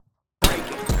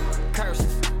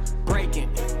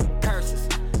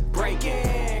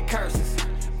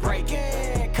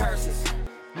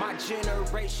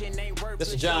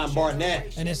This is John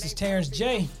Barnett. And this is Terrence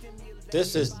J.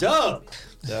 This is Doug.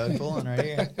 Doug Pullen right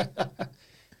here.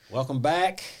 Welcome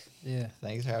back. Yeah.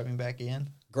 Thanks for having me back in.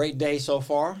 Great day so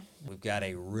far. We've got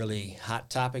a really hot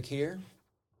topic here.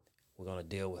 We're going to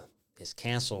deal with, is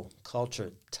cancel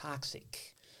culture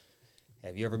toxic?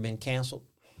 Have you ever been canceled?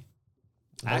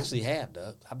 I actually have,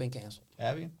 Doug. I've been canceled.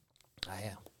 Have you? I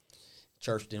have.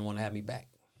 Church didn't want to have me back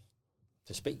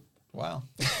to speak. Wow.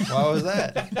 Why was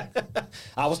that?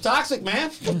 I was toxic, man.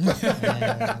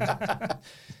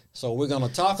 So we're going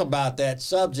to talk about that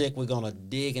subject. We're going to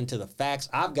dig into the facts.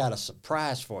 I've got a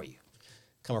surprise for you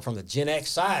coming from the Gen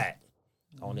X side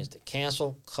on this, the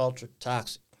cancel culture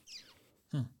toxic.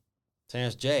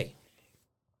 Terrence J.,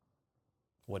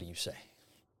 what do you say?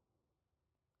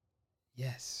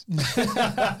 Yes.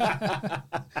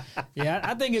 Yeah,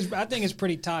 I think it's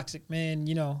pretty toxic, man.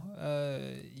 You know,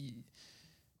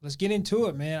 let's get into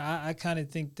it, man. I kind of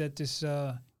think that this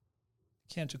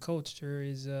cancel culture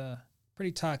is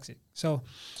pretty toxic. So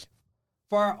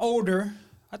for our older,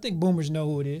 I think boomers know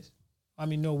who it is. I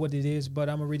mean, know what it is, but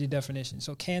I'm going to read the definition.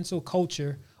 So cancel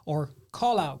culture or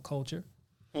call-out culture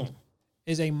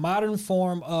is a modern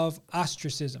form of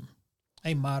ostracism.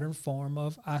 A modern form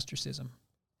of ostracism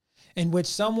in which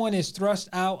someone is thrust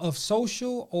out of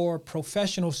social or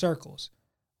professional circles,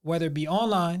 whether it be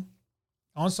online,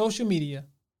 on social media,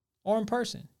 or in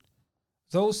person.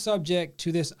 Those subject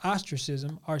to this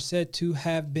ostracism are said to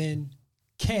have been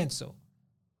canceled.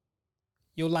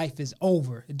 Your life is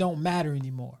over. It don't matter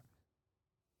anymore.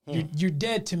 You're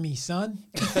dead to me, son.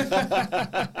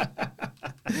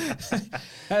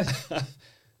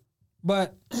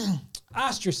 But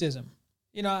ostracism,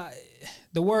 you know,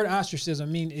 the word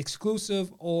ostracism means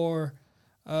exclusive or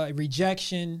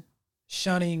rejection,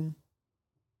 shunning,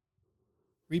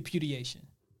 repudiation.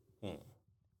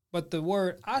 But the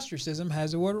word ostracism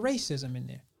has the word racism in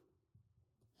there.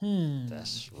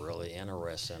 That's really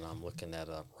interesting. I'm looking that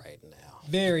up right now.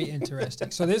 Very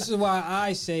interesting. So this is why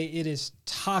I say it is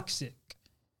toxic.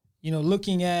 You know,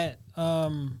 looking at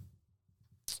the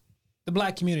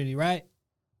black community, right?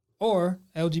 Or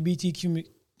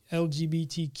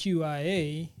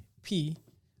LGBTQIA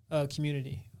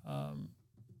community.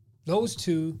 Those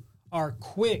two are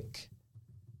quick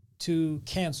to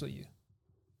cancel you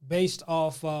based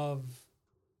off of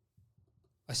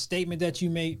a statement that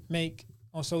you may make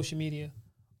on social media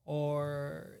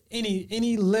or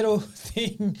any little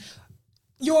thing.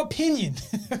 Your opinion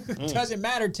doesn't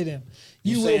matter to them.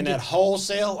 You saying that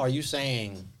wholesale? Or are you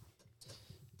saying,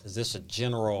 is this a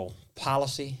general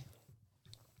policy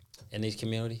in these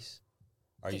communities?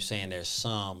 Or are you saying there's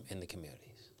some in the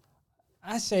communities?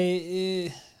 I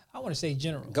say, I want to say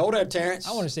general. Go there, Terrence.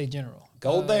 I want to say general.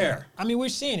 Go there. I mean, we're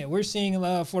seeing it. We're seeing,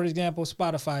 for example,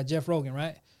 Spotify, Jeff Rogan,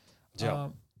 right?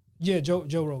 Joe.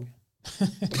 Joe Rogan.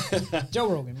 Joe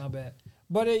Rogan, my bad.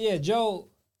 But Joe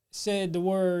said the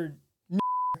word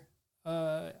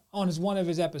on one of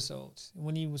his episodes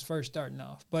when he was first starting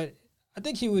off. But I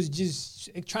think he was just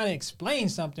trying to explain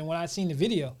something when I seen the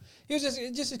video. He was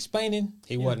just explaining.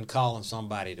 He wasn't calling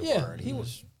somebody the word. He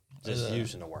was just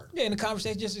using the word. Yeah, in the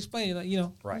conversation, just explaining, like, you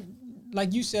know. Right.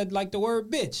 Like you said, like the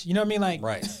word bitch. You know what I mean? Like,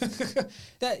 right.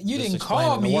 That you just didn't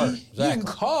call me. Exactly. You didn't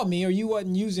call me, or you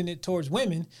wasn't using it towards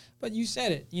women, but you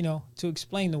said it, you know, to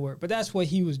explain the word. But that's what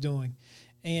he was doing.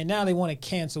 And now they want to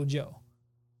cancel Joe.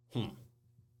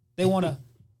 They want to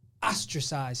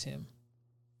ostracize him.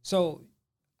 So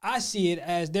I see it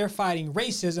as they're fighting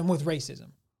racism with racism.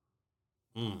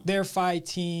 They're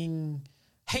fighting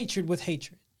hatred with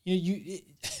hatred.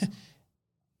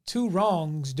 Two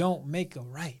wrongs don't make a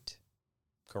right.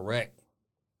 Correct.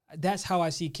 That's how I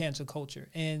see cancel culture.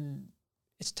 And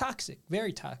it's toxic,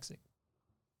 very toxic.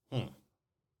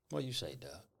 What do you say,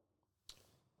 Doug?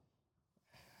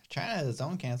 China has its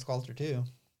own cancel culture, too.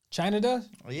 China does?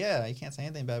 Well, yeah, you can't say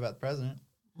anything bad about the president.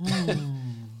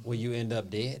 Will you end up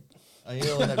dead? Oh,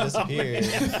 you'll end up disappearing.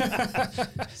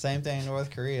 Same thing in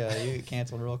North Korea. You get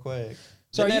canceled real quick.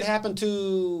 So did that happen to,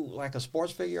 like, a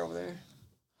sports figure over there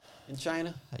in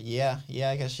China? Yeah,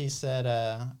 because she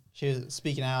said she was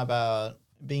speaking out about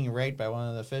being raped by one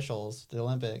of the officials at the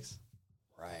Olympics.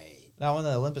 Right. Not one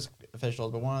of the Olympics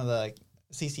officials, but one of the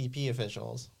CCP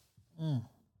officials.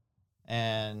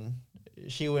 And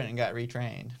she went and got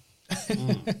retrained.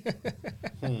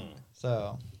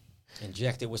 So.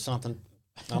 Injected with something.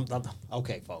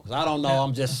 Okay, folks. I don't know.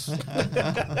 I'm just.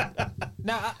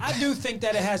 Now, I do think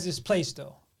that it has its place,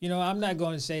 though. You know, I'm not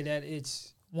going to say that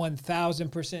it's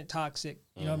 1,000% toxic.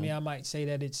 You know what I mean? I might say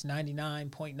that it's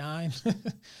 99.9.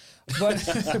 But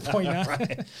 0.9.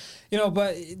 Right. You know,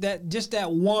 but that just that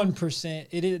 1%,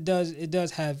 it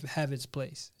does have its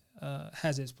place.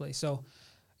 has its place. So,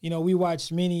 we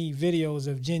watch many videos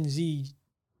of Gen Z.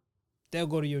 They'll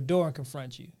go to your door and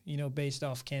confront you, based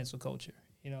off cancel culture.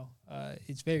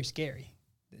 It's very scary.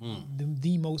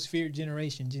 The most feared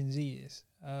generation, Gen Z is.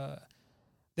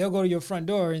 They'll go to your front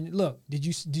door and look.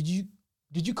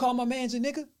 Did you call my man's a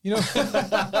nigga?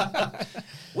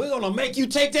 We're gonna make you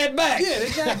take that back. Yeah,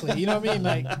 exactly. You know what I mean?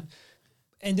 Like,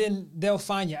 and then they'll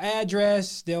find your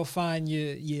address. They'll find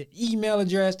your email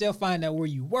address. They'll find out where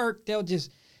you work.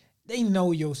 They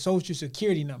know your social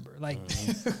security number. Like,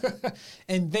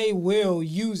 and they will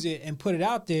use it and put it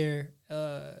out there,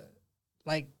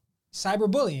 like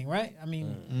cyberbullying, right? I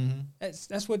mean,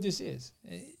 that's what this is.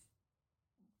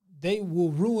 They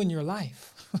will ruin your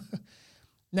life.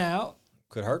 Now,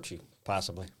 could hurt you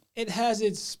possibly. It has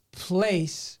its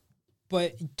place,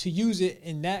 but to use it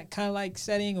in that kind of like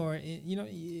setting, or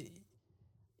you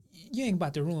ain't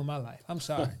about to ruin my life. I'm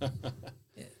sorry.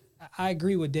 I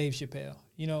agree with Dave Chappelle.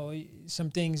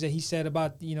 Some things that he said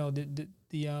about the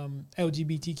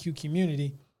LGBTQ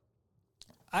community.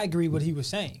 I agree what he was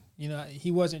saying.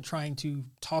 He wasn't trying to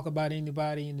talk about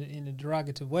anybody in a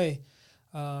derogative way.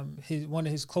 One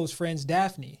of his close friends,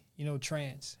 Daphne,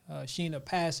 trans. She ended up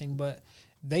passing, but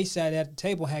they sat at the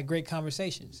table, had great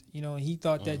conversations. And he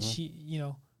thought that she,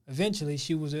 eventually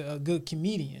she was a good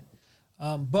comedian.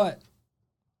 But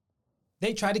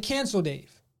they tried to cancel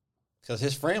Dave. Because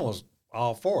his friend was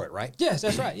all for it, right? Yes,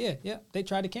 that's right. Yeah. They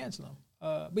tried to cancel him.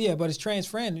 But his trans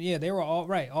friend, they were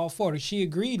all for it. He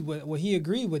agreed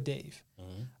with Dave.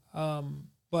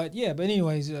 But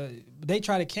anyways, they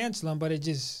tried to cancel him, but it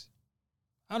just,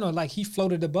 I don't know, like he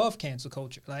floated above cancel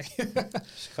culture. Like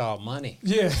it's called money.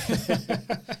 Yeah.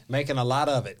 Making a lot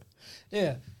of it.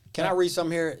 Yeah. Can I read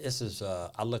something here? This is,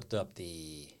 I looked up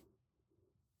the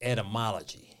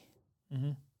etymology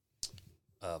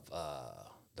of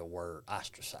the word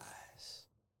ostracize.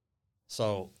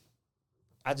 So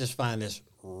I just find this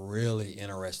really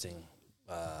interesting.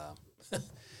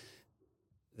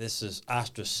 This is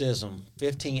ostracism,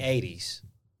 1580s,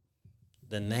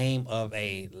 the name of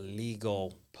a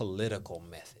legal political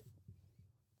method.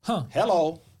 Huh.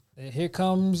 Hello. Here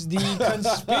comes the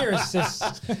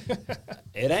conspiracist.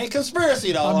 It ain't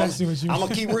conspiracy, though. I'm messing with you. I'm going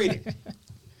to keep reading.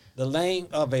 The name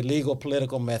of a legal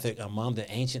political method among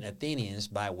the ancient Athenians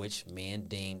by which men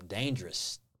deemed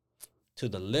dangerous to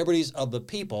the liberties of the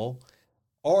people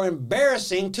or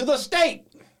embarrassing to the state.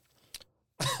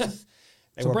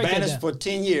 They were banished for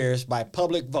 10 years by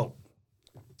public vote.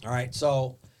 All right,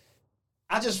 so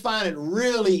I just find it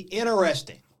really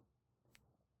interesting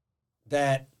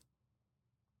that,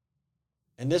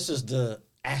 and this is the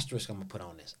asterisk I'm going to put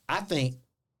on this, I think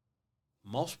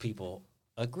most people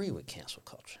agree with cancel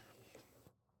culture.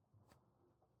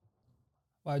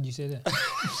 Why would you say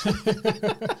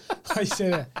that? Why you say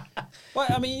that? Well,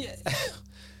 I mean,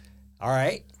 all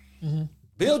right.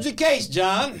 Build your case,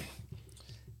 John.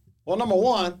 Well, number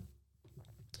one,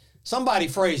 somebody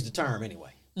phrased the term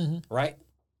anyway, right?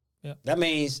 Yep. That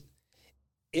means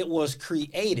it was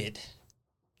created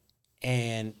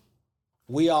and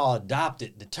we all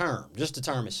adopted the term, just the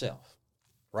term itself,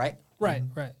 right? Right.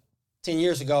 10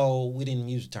 years ago, we didn't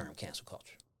use the term cancel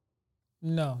culture.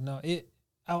 No.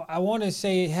 I want to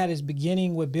say it had its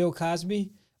beginning with Bill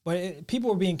Cosby, but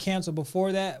people were being canceled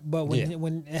before that. But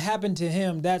when it happened to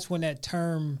him, that's when that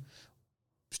term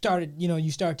started,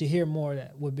 you start to hear more of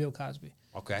that with Bill Cosby.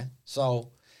 Okay.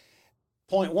 So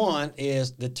point one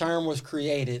is the term was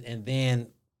created and then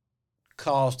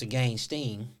caused to gain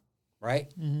steam, right?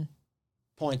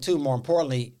 Point two, more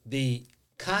importantly, the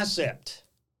concept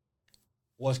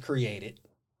was created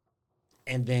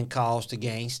and then caused to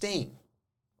gain steam.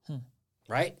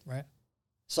 Right? Right.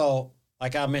 So,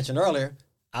 like I mentioned earlier,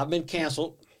 I've been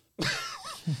canceled.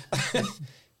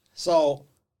 So,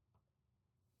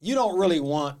 you don't really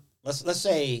want, let's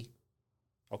say,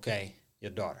 okay,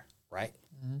 your daughter, right?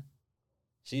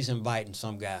 She's inviting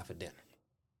some guy for dinner.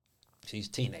 She's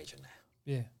a teenager now.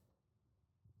 Yeah.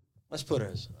 Let's put her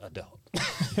as adult.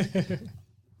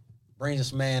 Brings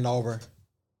this man over.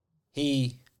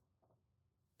 He,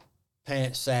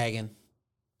 pants sagging.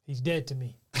 He's dead to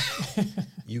me.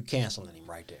 You canceling him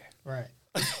right there. Right.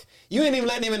 You ain't even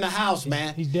letting him in the house,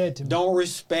 man. He's dead to me. Don't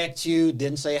respect you.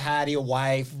 Didn't say hi to your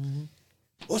wife.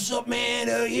 What's up, man?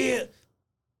 Yeah.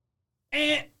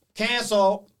 And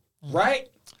cancel. Right?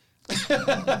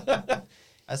 I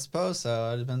suppose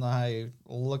so. It depends on how you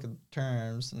look at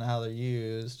terms and how they're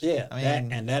used. Yeah. I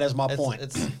mean, that is my point.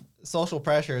 It's social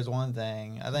pressure is one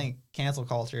thing. I think cancel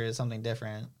culture is something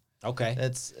different. Okay.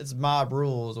 It's mob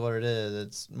rules, what it is.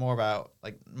 It's more about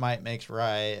like might makes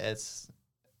right. It's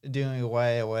doing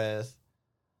away with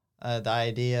the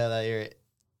idea that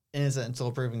innocent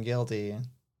until proven guilty.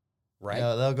 Right. You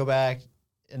know, they'll go back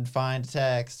and find a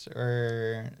text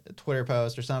or a Twitter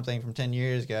post or something from 10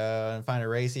 years ago and find a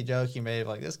racy joke you made,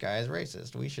 like, this guy is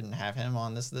racist. We shouldn't have him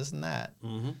on this, and that.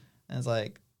 Mm-hmm. And it's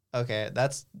like, okay,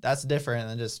 that's different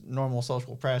than just normal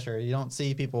social pressure. You don't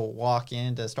see people walk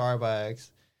into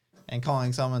Starbucks and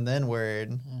calling someone the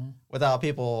N-word without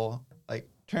people like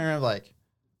turning around like,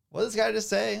 what did this guy just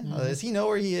say? Does he know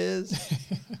where he is?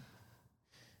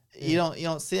 You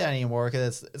don't see that anymore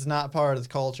because it's not part of the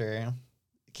culture.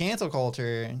 Cancel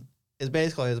culture is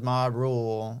basically this mob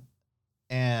rule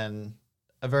and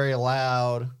a very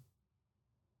loud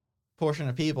portion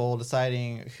of people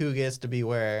deciding who gets to be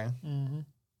where. Mm-hmm.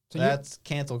 So that's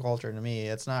cancel culture to me.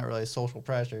 It's not really social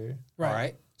pressure. Right. All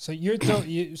right. So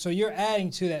you're adding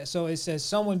to that. So it says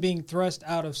someone being thrust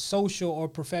out of social or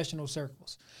professional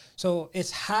circles. So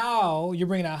it's how you're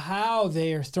bringing out how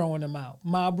they're throwing them out.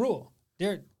 Mob rule.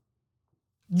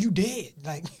 You dead.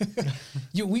 Like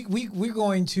we're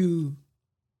going to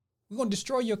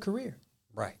destroy your career.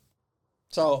 Right.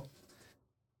 So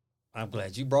I'm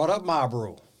glad you brought up mob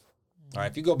rule. All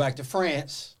right. If you go back to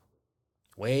France,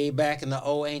 way back in the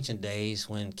old ancient days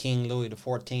when King Louis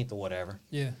XIV or whatever,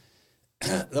 Yeah.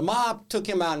 the mob took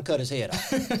him out and cut his head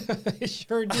off. It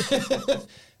sure did.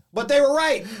 But they were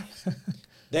right.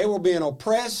 They were being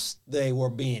oppressed. They were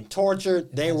being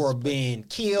tortured. They were being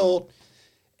killed.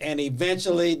 And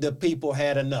eventually the people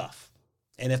had enough.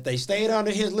 And if they stayed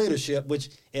under his leadership, which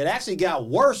it actually got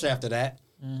worse after that,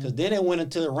 because then it went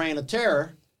into the reign of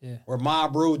terror, where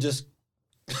mob rule just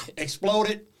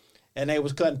exploded and they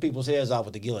was cutting people's heads off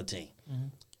with the guillotine.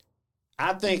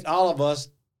 I think all of us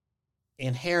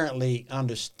inherently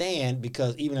understand,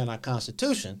 because even in our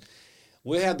Constitution,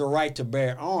 we have the right to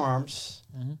bear arms.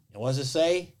 And what does it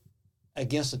say?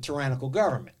 Against a tyrannical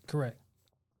government. Correct.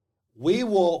 We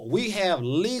have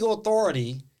legal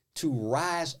authority to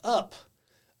rise up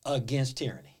against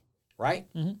tyranny, right?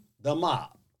 The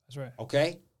mob. That's right.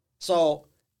 Okay? So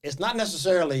it's not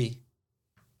necessarily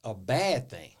a bad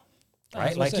thing,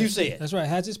 right? Like you said. That's right. It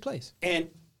has its place. And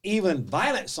even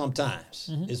violence sometimes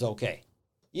is okay.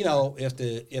 You know, if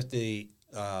there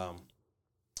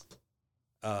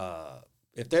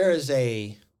is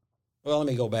a, well, let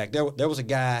me go back. There was a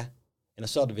guy in a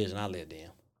subdivision I lived in.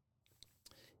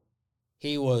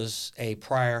 He was a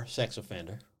prior sex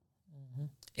offender,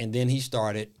 and then he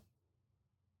started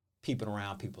peeping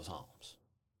around people's homes,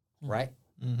 right?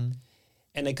 And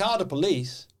they called the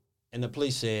police, and the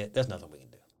police said, "There's nothing we can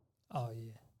do." Oh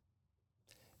yeah.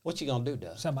 What you gonna do,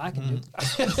 Doug? Something I can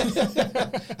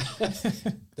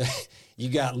do. You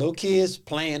got little kids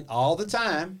playing all the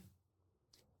time.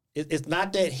 It's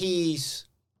not that he's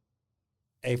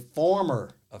a former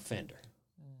offender,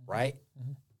 right?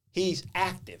 He's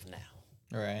active now.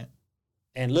 Right.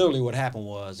 And literally what happened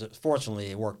was,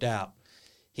 fortunately, it worked out.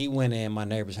 He went in my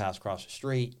neighbor's house across the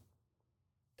street.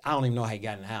 I don't even know how he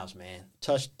got in the house, man.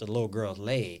 Touched the little girl's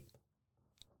leg.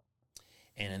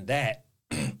 And in that,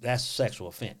 that's a sexual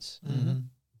offense.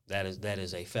 That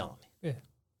is a felony. Yeah.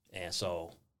 And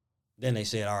so then they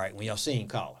said, all right, when y'all see him,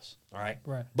 call us. All right.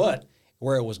 Right. But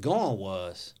where it was going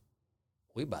was,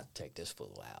 we about to take this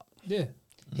fool out. Yeah.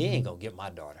 He ain't going to get my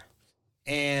daughter.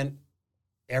 And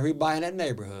everybody in that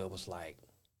neighborhood was like,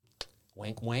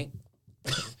 wink, wink.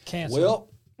 Cancel. Well,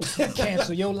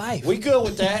 cancel your life. we good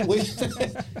with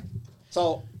that.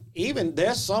 So even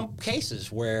there's some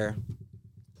cases where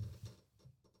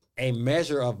a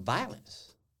measure of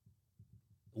violence,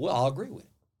 we'll all agree with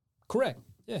it. Correct.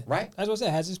 Yeah. Right? That's what I said.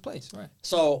 It has its place. Right.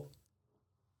 So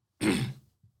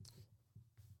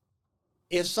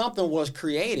if something was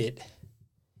created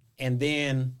and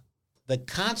then the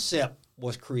concept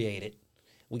was created,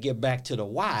 we get back to the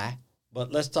why,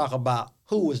 but let's talk about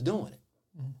who was doing it.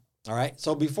 All right?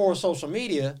 So before social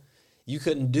media, you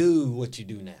couldn't do what you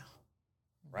do now,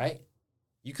 right?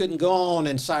 You couldn't go on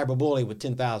and cyberbully with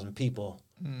 10,000 people.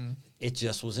 It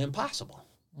just was impossible,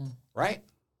 right?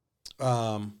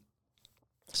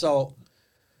 So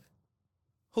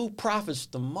who profits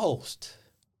the most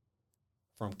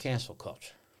from cancel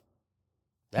culture?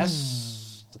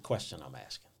 That's the question I'm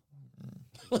asking.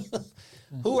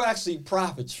 Who actually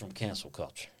profits from cancel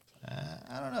culture?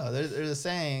 I don't know. There's a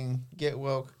saying, get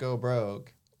woke, go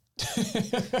broke.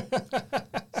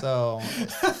 So,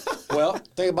 well,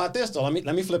 think about this though.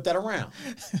 Let me flip that around.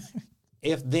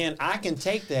 If then I can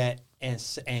take that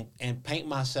and paint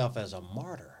myself as a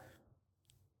martyr,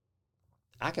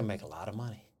 I can make a lot of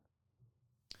money.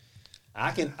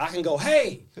 I can go,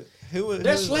 hey,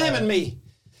 they're slamming me.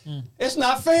 It's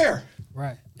not fair.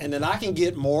 Right. And then I can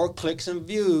get more clicks and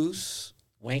views,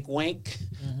 wink, wink,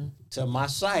 to my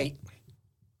site.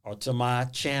 or to my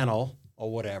channel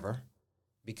or whatever,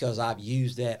 because I've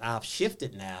used that, I've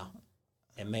shifted now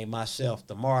and made myself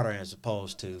the martyr as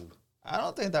opposed to. I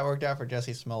don't think that worked out for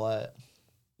Jesse Smollett.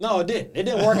 No, it didn't. It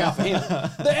didn't work out for him.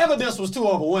 The evidence was too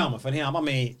overwhelming for him. I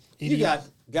mean, you got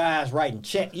guys writing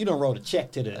check. You done wrote a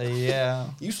check to the. Yeah.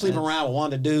 You sleeping around with one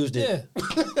of the dudes that.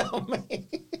 Yeah. I mean,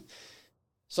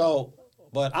 so,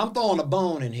 but I'm throwing a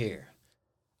bone in here.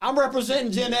 I'm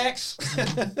representing Gen X.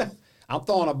 I'm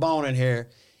throwing a bone in here.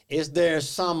 Is there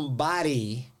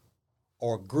somebody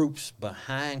or groups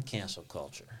behind cancel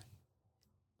culture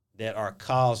that are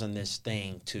causing this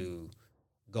thing to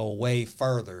go way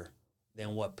further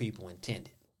than what people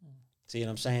intended? See what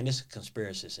I'm saying? This is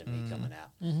conspiracies in me coming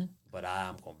out, but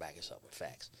I'm going to back this up with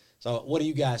facts. So what do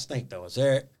you guys think, though?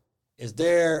 Is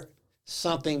there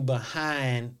something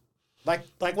behind, like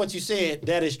what you said,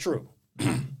 that is true?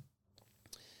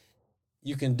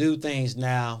 You can do things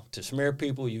now to smear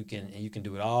people. You can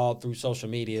do it all through social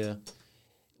media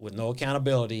with no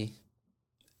accountability,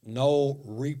 no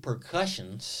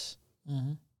repercussions.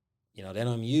 You know, they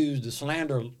don't use the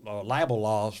slander or libel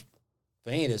laws for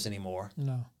any of this anymore.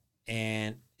 No.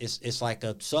 And it's like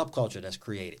a subculture that's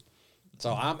created.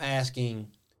 So I'm asking,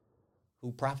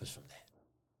 who profits from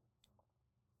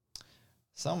that?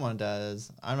 Someone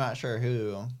does. I'm not sure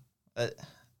who.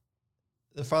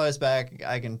 The farthest back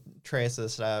I can trace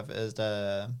this stuff is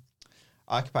the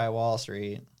Occupy Wall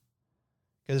Street.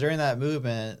 Because during that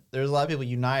movement, there was a lot of people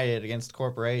united against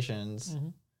corporations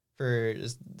for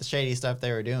just the shady stuff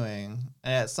they were doing.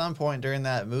 And at some point during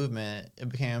that movement, it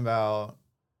became about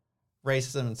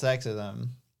racism and sexism,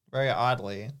 very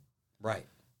oddly. Right.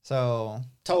 So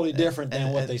Totally different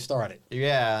than what they started.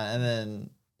 yeah, and then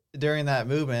during that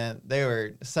movement, they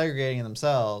were segregating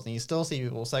themselves, and you still see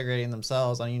people segregating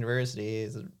themselves on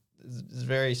universities. It's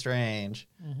very strange.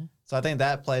 So I think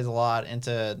that plays a lot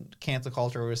into cancel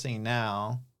culture we're seeing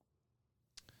now.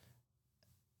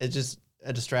 It's just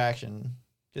a distraction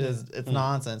because it's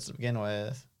nonsense to begin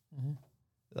with.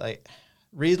 Like,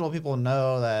 reasonable people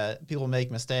know that people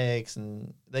make mistakes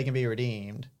and they can be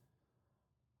redeemed.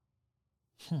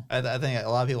 I think a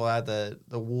lot of people had the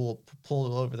wool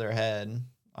pulled over their head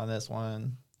on this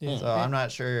one. Yeah. So I'm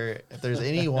not sure if there's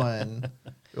anyone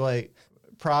like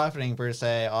profiting per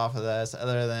se off of this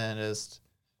other than just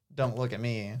don't look at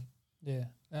me. Yeah,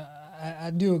 I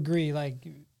do agree. Like,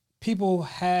 people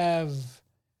have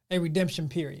a redemption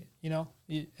period. You know,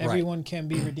 everyone can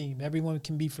be redeemed. Everyone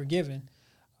can be forgiven.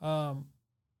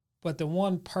 But the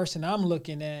one person I'm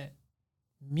looking at,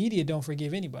 media don't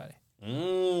forgive anybody.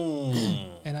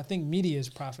 And I think media is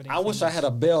profiting. I wish I had a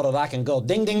bell that I can go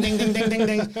ding, ding, ding, ding, ding, ding,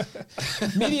 ding.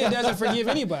 Media doesn't forgive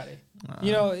anybody.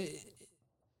 You know,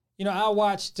 I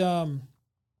watched man,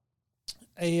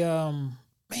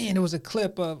 it was a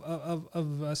clip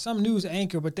of some news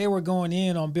anchor, but they were going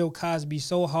in on Bill Cosby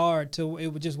so hard till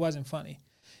it just wasn't funny.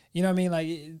 You know what I mean? Like,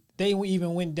 they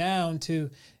even went down to,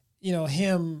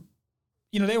 him.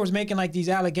 They was making like these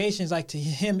allegations, like to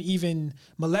him even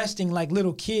molesting like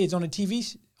little kids on the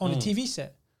TV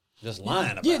set. Just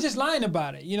lying about it. Yeah, just lying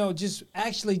about it. Just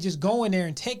actually just going there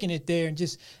and taking it there and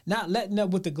just not letting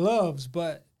up with the gloves.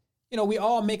 But we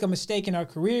all make a mistake in our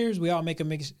careers. We all make a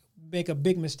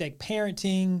big mistake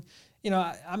parenting.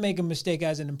 I make a mistake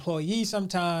as an employee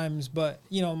sometimes, but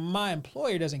my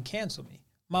employer doesn't cancel me.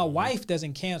 My wife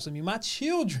doesn't cancel me. My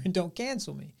children don't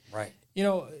cancel me. Right.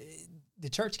 The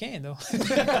church can, though.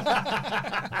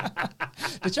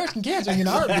 The church can cancel you in a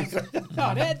heartbeat.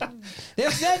 No, that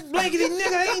blankety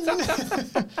nigga ain't.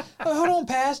 Hold on,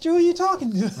 Pastor. Who are you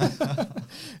talking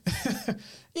to?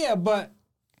 Yeah, but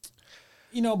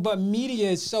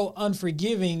media is so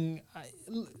unforgiving.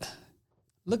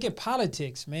 Look at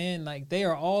politics, man. Like, they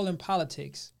are all in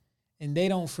politics, and they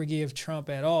don't forgive Trump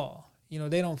at all.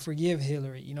 They don't forgive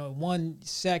Hillary. One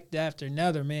sect after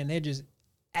another, man. They're just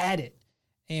at it.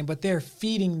 But they're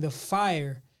feeding the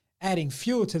fire, adding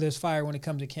fuel to this fire when it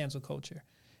comes to cancel culture.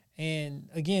 And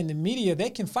again, the media, they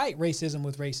can fight racism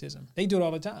with racism. They do it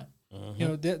all the time.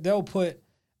 They'll put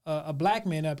a black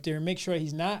man up there and make sure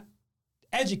he's not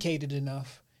educated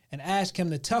enough and ask him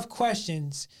the tough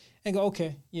questions and go,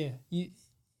 okay, yeah,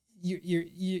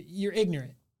 you're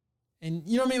ignorant. And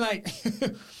you know what I mean? Like,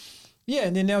 yeah,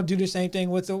 and then they'll do the same thing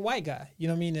with the white guy. You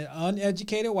know what I mean? The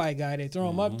uneducated white guy, they throw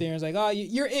him up there and it's like, oh,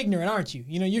 you're ignorant, aren't you?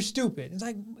 You're stupid. It's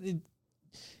like,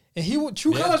 and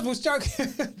True Colors will start.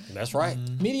 That's right.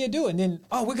 Media do it. And then,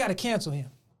 we got to cancel him.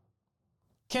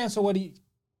 Cancel what he,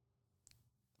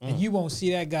 and you won't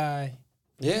see that guy.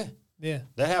 Yeah. Yeah.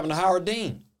 That happened to Howard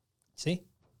Dean. See?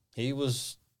 He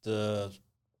was the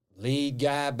lead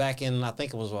guy back in, I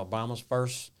think it was Obama's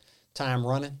first time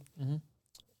running.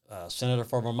 senator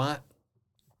for Vermont,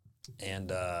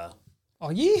 and Oh,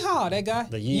 yeehaw, that guy.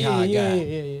 The yeehaw yeah, guy.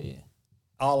 Yeah.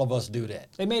 all of us do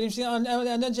that. They made him see on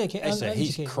JK. They said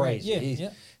he's crazy. Right.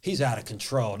 Yeah, He's out of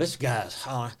control. This guy's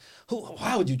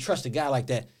why would you trust a guy like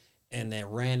that? And then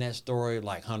ran that story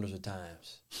like hundreds of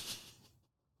times.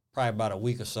 Probably about a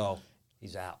week or so,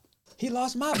 he's out. He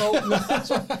lost my vote.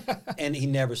 And he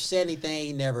never said anything.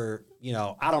 He never,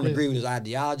 I don't agree with his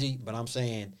ideology, but I'm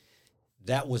saying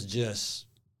that was just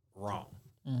wrong.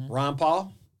 Mm-hmm. Ron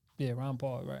Paul? Yeah, Ron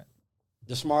Paul, right.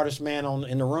 The smartest man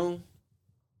in the room,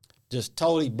 just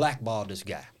totally blackballed this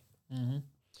guy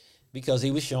because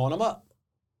he was showing him up.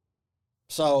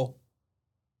 So,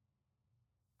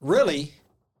 really,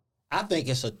 I think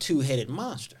it's a two-headed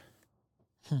monster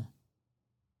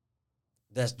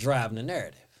that's driving the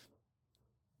narrative.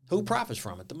 Who profits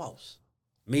from it the most?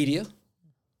 Media,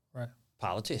 right?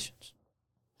 Politicians.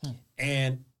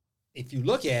 And if you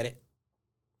look at it,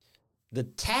 the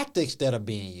tactics that are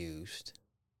being used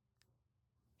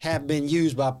have been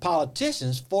used by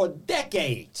politicians for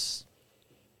decades.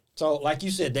 So, like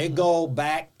you said, they go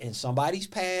back in somebody's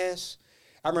past.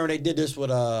 I remember they did this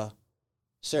with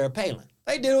Sarah Palin.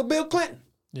 They did it with Bill Clinton.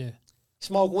 Yeah.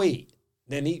 Smoke weed.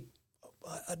 Then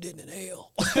I didn't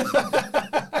inhale.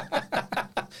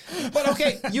 But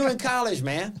okay, you in college,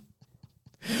 man.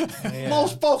 Yeah.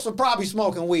 Most folks are probably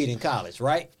smoking weed in college,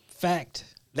 right? Fact.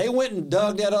 They went and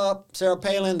dug that up. Sarah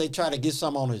Palin, they tried to get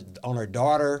some on her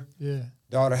daughter. Yeah.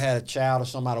 Daughter had a child or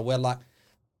something out of wedlock.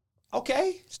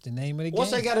 Okay. It's the name of the game.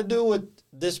 What's they got to do with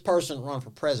this person run for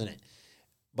president?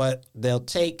 But they'll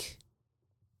take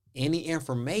any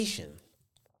information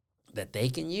that they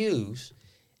can use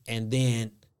and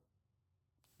then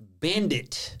bend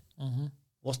it. Mm-hmm.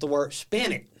 What's the word?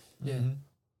 Spin it. Yeah.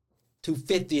 To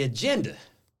fit the agenda.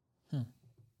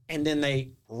 And then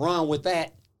they run with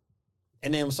that.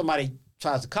 And then when somebody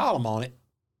tries to call them on it,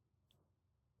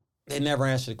 they never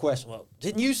answer the question. Well,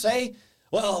 didn't you say?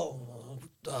 Well,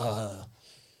 the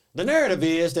narrative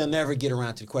is they'll never get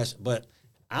around to the question. But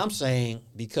I'm saying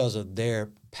because of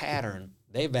their pattern,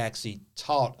 they've actually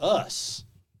taught us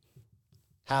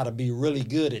how to be really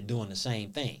good at doing the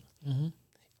same thing. Mm-hmm.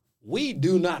 We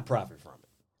do not profit from it.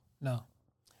 No.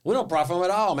 We don't profit from it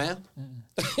at all, man.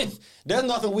 There's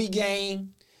nothing we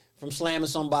gain from slamming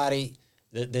somebody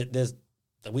that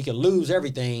we can lose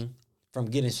everything from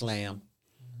getting slammed.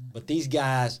 But these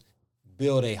guys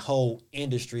build a whole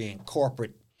industry and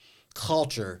corporate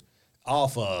culture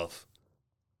off of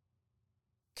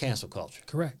cancel culture.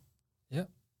 Correct. Yep.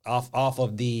 Off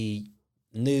of the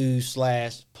news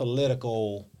 /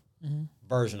 political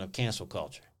version of cancel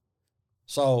culture.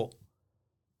 So,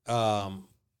 I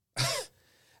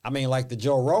mean, like the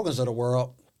Joe Rogans of the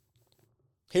world,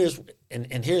 here's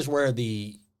where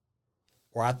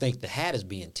I think the hat is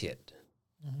being tipped.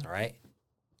 All right.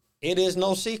 It is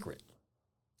no secret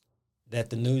that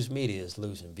the news media is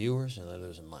losing viewers and they're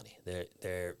losing money.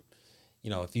 They're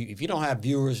if you don't have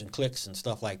viewers and clicks and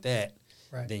stuff like that,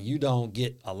 right, then you don't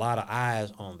get a lot of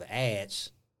eyes on the ads,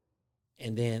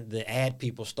 and then the ad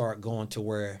people start going to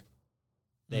where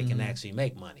they can actually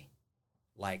make money,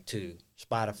 like to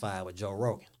Spotify with Joe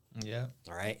Rogan. Yeah.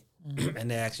 All right. And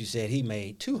they actually said he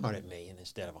made $200 million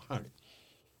instead of $100.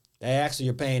 They actually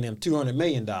are paying them $200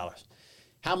 million.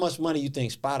 How much money you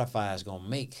think Spotify is going to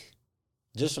make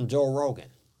just from Joe Rogan?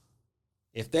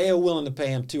 If they are willing to pay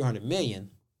him $200 million,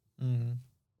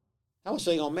 how much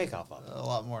are they going to make off of it? A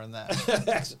lot more than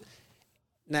that.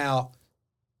 Now,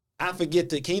 I forget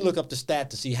can you look up the stat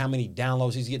to see how many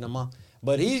downloads he's getting a month?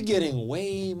 But he's getting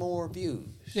way more views.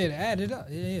 Yeah, to add it up.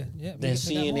 Yeah. Than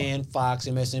CNN, Fox,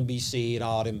 MSNBC, and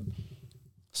all them.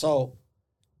 So,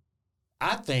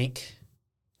 I think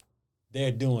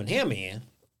they're doing him in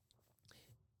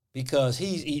because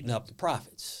he's eating up the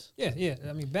profits. Yeah.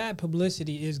 I mean, bad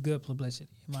publicity is good publicity,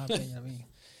 in my opinion. I mean,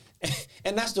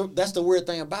 and that's the weird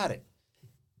thing about it,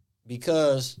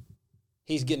 because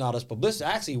he's getting all this publicity.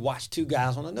 I actually watched two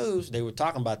guys on the news. They were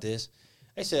talking about this.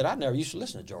 They said, I never used to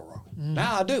listen to Joe Rogan.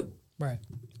 Now I do. Right.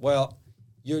 Well,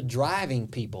 you're driving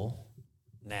people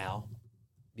now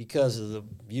because of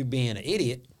you being an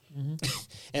idiot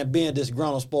and being this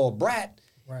grown-up spoiled brat.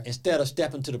 Right. Instead of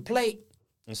stepping to the plate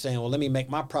and saying, well, let me make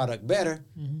my product better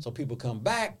so people come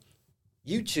back,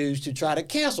 you choose to try to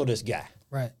cancel this guy.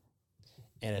 Right.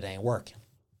 And it ain't working.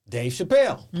 Dave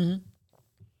Chappelle.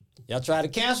 Y'all tried to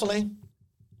cancel him.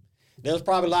 There was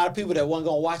probably a lot of people that wasn't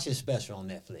going to watch his special on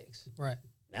Netflix. Right.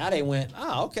 Now they went,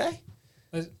 oh, okay.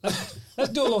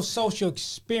 Let's do a little social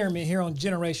experiment here on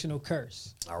Generational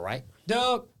Curse. All right.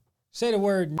 Doug, say the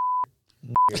word.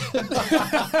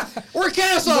 We're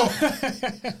canceled.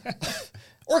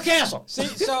 We're canceled. See,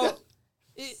 so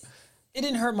it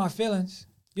didn't hurt my feelings.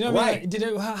 You know what I mean? Right. Like, did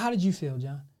it? How did you feel,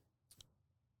 John?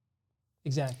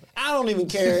 Exactly. I don't even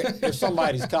care if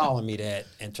somebody's calling me that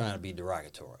and trying to be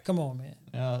derogatory. Come on, man.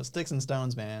 You know, sticks and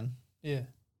stones, man. Yeah.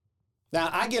 Now,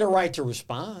 I get a right to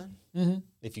respond. Mm-hmm.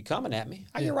 If you're coming at me,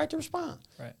 I get Yeah. a right to respond.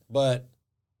 Right. But,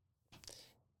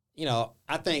 you know,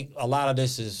 I think a lot of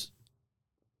this is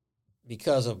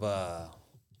because of,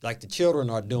 like the children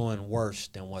are doing worse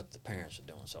than what the parents are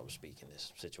doing, so to speak, in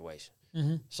this situation.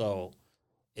 Mm-hmm. So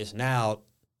it's now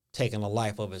taking a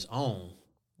life of its own,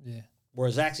 Yeah. where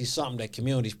it's actually something that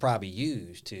communities probably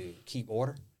use to keep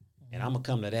order. And I'm going to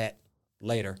come to that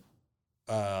later.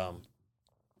 Now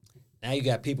you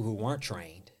got people who weren't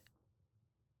trained,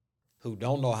 who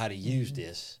don't know how to use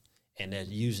this, and they're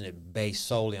using it based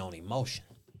solely on emotion.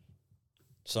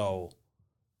 So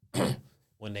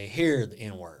when they hear the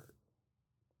N-word,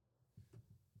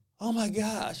 oh my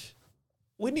gosh,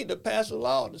 we need to pass a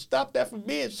law to stop that from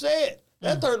being said.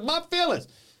 That hurt my feelings.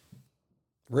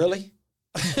 Really?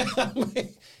 I mean,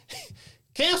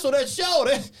 cancel that show.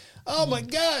 Oh my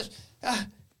gosh.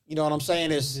 You know what I'm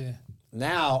saying? Is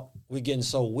now we're getting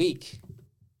so weak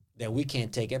that we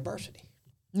can't take adversity.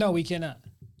 No, we cannot.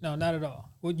 No, not at all.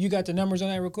 Well, you got the numbers on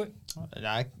that real quick?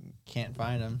 I can't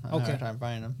find them. I have a hard time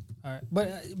finding them. All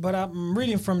right. But I'm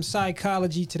reading from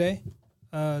Psychology Today.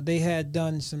 They had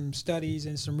done some studies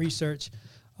and some research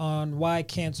on why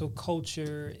cancel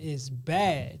culture is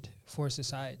bad for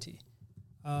society.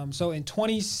 So in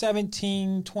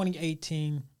 2017,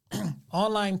 2018,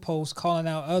 online posts calling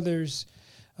out others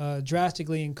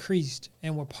drastically increased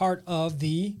and were part of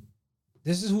this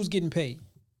is who's getting paid.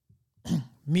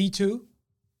 Me Too,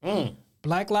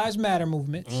 Black Lives Matter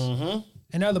movements,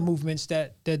 and other movements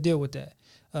that deal with that.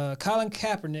 Colin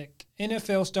Kaepernick,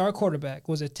 NFL star quarterback,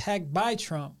 was attacked by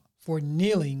Trump for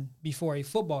kneeling before a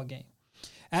football game.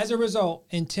 As a result,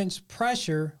 intense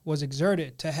pressure was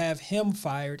exerted to have him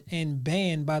fired and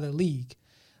banned by the league.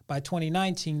 By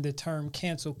 2019, the term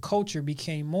cancel culture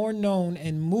became more known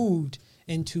and moved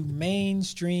into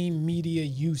mainstream media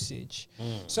usage.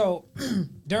 So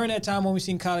during that time when we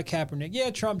seen Colin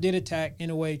Kaepernick, Trump did attack in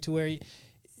a way to where,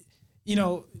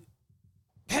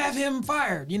 have him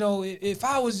fired. If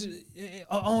I was an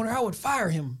owner, I would fire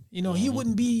him. He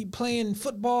wouldn't be playing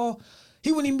football.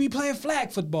 He wouldn't even be playing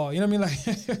flag football. You know what I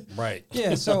mean? Like, right.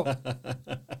 Yeah. So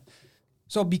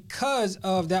because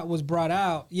of that was brought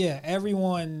out,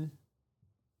 everyone,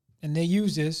 and they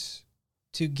use this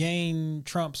to gain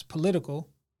Trump's political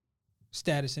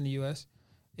status in the U.S.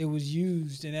 It was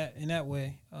used in that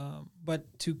way.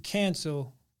 But to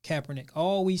cancel Kaepernick,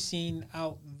 all we seen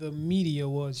out the media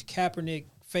was Kaepernick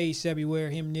face everywhere,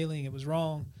 him kneeling. It was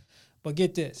wrong. But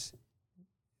get this.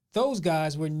 Those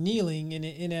guys were kneeling in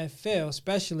the NFL,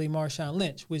 especially Marshawn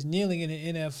Lynch, was kneeling in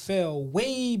the NFL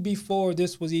way before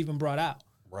this was even brought out.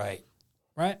 Right.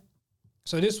 Right?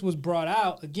 So this was brought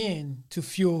out, again, to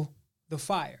fuel the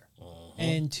fire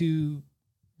and to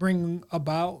bring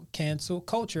about cancel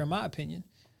culture, in my opinion.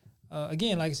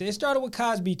 Again, like I said, it started with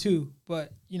Cosby too,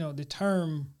 but, the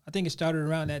term, I think it started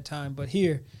around that time, but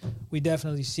here we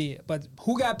definitely see it. But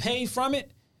who got paid from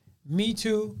it? Me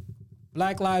Too,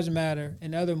 Black Lives Matter,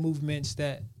 and other movements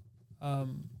that are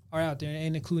out there,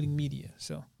 and including media.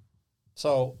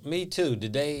 So Me Too,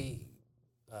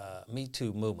 Me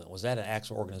Too movement, was that an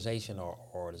actual organization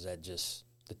or is that just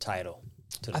the title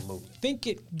to the movement? I think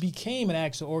it became an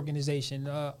actual organization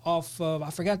off of, I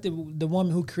forgot the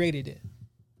woman who created it.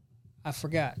 I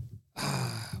forgot.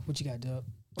 What you got, Doug?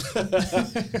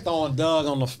 Throwing Doug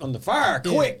on the fire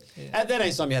quick. Yeah. That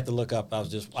ain't something you have to look up. I was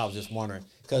just wondering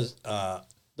because the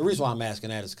reason why I'm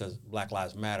asking that is because Black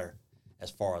Lives Matter,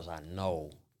 as far as I know,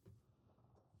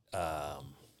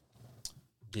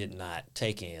 did not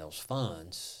take any of those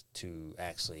funds to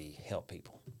actually help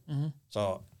people. Mm-hmm.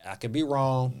 So I could be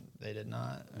wrong. They did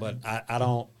not. But I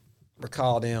don't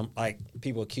recall them, like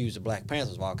people accuse the Black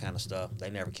Panthers of all kind of stuff.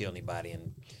 They never killed anybody,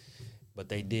 but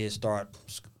they did start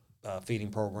feeding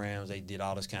programs. They did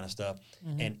all this kind of stuff.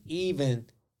 Mm-hmm. And even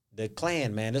the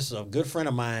Klan, man, this is a good friend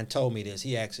of mine told me this.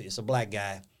 It's a black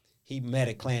guy. He met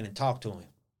a Klan and talked to him.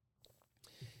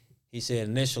 He said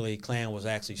initially Klan was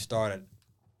actually started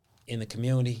in the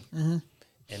community and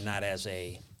not as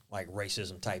a like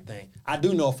racism type thing. I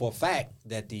do know for a fact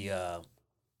that the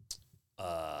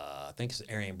I think it's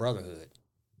the Aryan Brotherhood.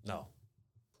 No.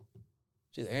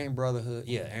 See the Aryan Brotherhood?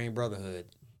 Yeah, Aryan Brotherhood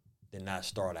did not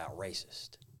start out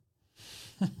racist.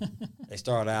 They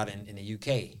started out in the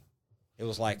UK. It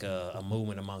was like a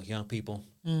movement among young people.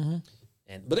 Mm-hmm.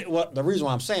 But the reason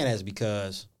why I'm saying that is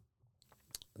because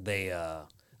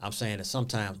I'm saying that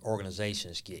sometimes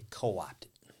organizations get co-opted.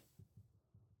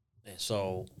 And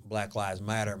so Black Lives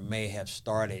Matter may have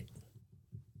started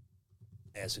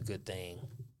as a good thing,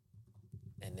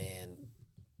 and then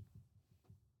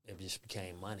it just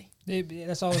became money.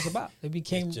 That's all it's about. It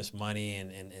became It's just money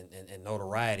and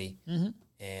notoriety. Mm-hmm.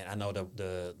 And I know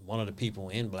the one of the people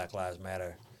in Black Lives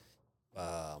Matter,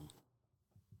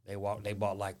 they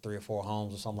bought like 3 or 4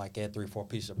 homes or something like that, 3 or 4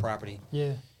 pieces of property.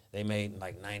 Yeah. They made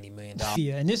like $90 million.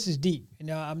 Yeah, and this is deep. You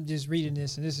know, I'm just reading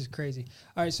this, and this is crazy.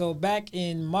 All right, so back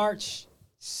in March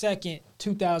 2nd,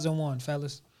 2001,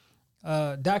 fellas,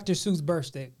 Dr. Seuss'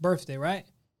 birthday, right?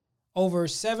 Over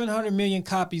 700 million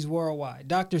copies worldwide.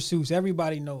 Dr. Seuss,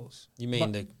 everybody knows. You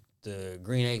mean the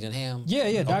green eggs and ham?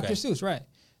 Yeah, Dr. Okay. Seuss, right.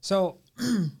 So,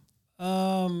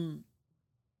 all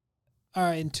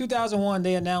right, in 2001,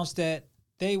 they announced that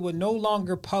they would no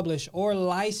longer publish or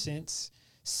license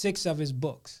 6 of his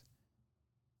books,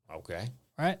 Okay.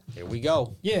 right? Here we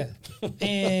go. Yeah.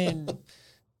 And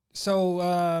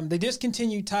so the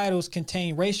discontinued titles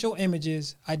contain racial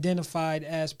images identified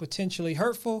as potentially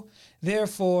hurtful,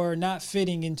 therefore not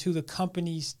fitting into the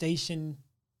company's station,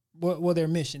 their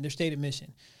mission, their stated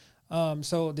mission.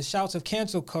 So the shouts of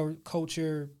cancel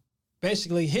culture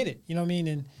basically hit it, you know what I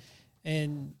mean?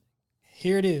 And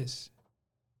here it is.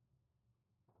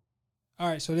 All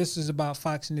right, so this is about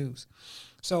Fox News.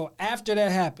 So after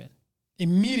that happened,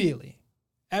 immediately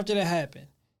after that happened,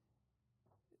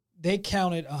 they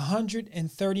counted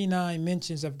 139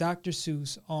 mentions of Dr.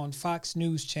 Seuss on Fox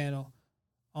News channel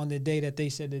on the day that they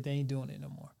said that they ain't doing it no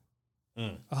more.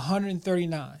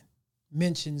 139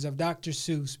 mentions of Dr.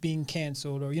 Seuss being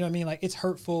canceled, or, you know what I mean? Like, it's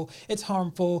hurtful, it's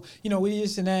harmful, you know, we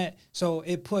this and that. So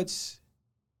it puts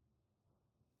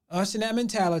us in that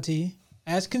mentality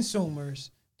as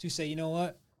consumers to say, you know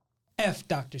what? F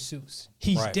Dr. Seuss.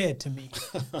 He's Right. dead to me.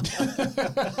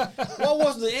 What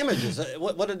was the images?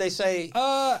 What did they say?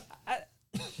 I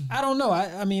don't know.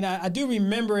 I mean, I do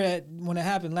remember it when it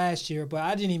happened last year, but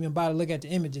I didn't even bother to look at the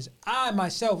images. I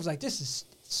myself was like, this is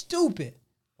stupid.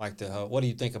 Like what do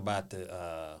you think about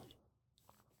the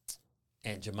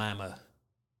Aunt Jemima,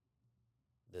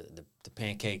 the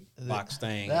pancake box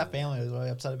thing? That family was really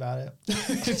upset about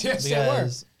it. Yes, they were.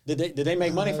 Because Did they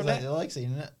make money from that? They like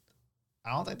seeing it.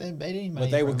 I don't think they made any money.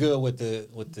 But they were from good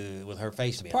with her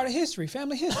face. Part of history,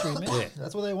 family history, man. Yeah. it.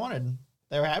 That's what they wanted.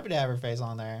 They were happy to have her face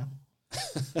on there.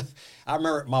 I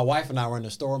remember my wife and I were in the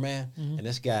store, man, and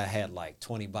this guy had like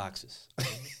 20 boxes.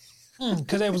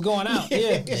 Because they was going out.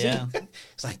 Yeah. Yeah.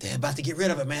 It's like, they're about to get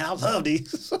rid of it, man. I love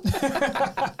these.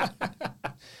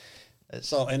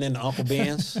 So, and then the Uncle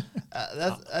Ben's.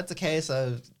 That's a case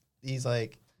of these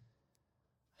like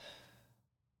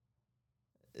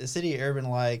city urban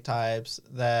like types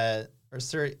that are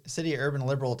city urban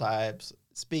liberal types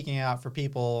speaking out for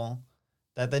people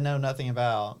that they know nothing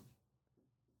about.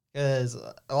 Because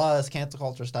a lot of this cancel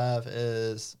culture stuff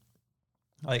is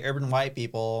like urban white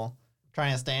people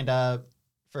trying to stand up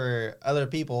for other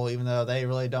people, even though they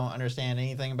really don't understand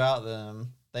anything about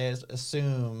them. They just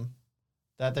assume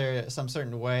that they're some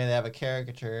certain way. They have a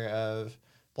caricature of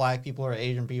black people or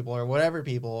Asian people or whatever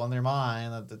people in their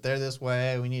mind that they're this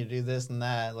way. We need to do this and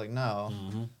that. Like, no.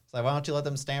 Mm-hmm. It's like, why don't you let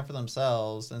them stand for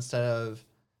themselves instead of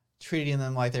treating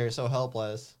them like they're so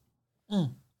helpless?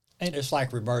 It's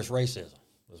like reverse racism.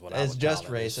 Is what I It's would just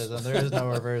call it. racism. There is no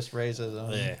reverse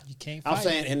racism. Yeah. You can't fight I'm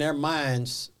saying in their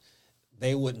minds,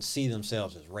 they wouldn't see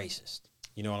themselves as racist.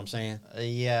 You know what I'm saying?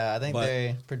 Yeah, I think But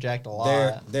they project a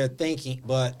lot. They're thinking,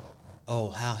 but oh,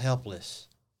 how helpless.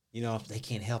 You know, if they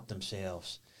can't help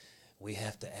themselves, we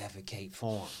have to advocate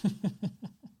for them.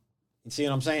 You see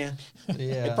what I'm saying?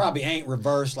 Yeah. It probably ain't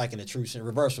reverse like in the true sense.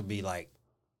 Reverse would be like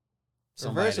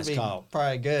somebody Reverse would that's be called.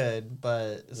 probably good,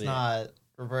 but it's Yeah. not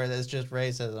reverse. It's just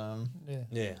racism. Yeah.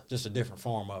 Yeah, just a different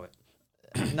form of it.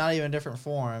 Not even a different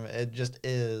form. It just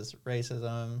is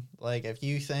racism. Like, if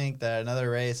you think that another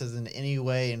race is in any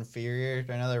way inferior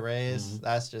to another race,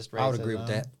 that's just racism. I would agree with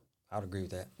that. I would agree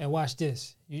with that. And watch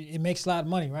this. It makes a lot of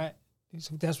money, right?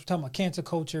 So that's what we're talking about. Cancel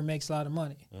culture makes a lot of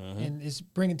money. And it's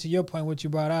bringing to your point what you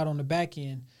brought out on the back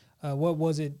end. What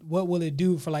will it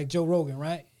do for like Joe Rogan,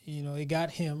 right? You know, it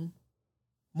got him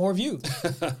more views.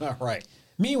 Right.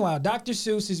 Meanwhile, Dr.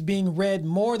 Seuss is being read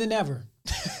more than ever.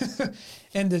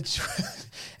 and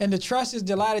the trust is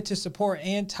delighted to support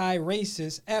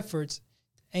anti-racist efforts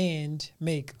and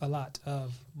make a lot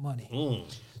of money.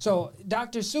 So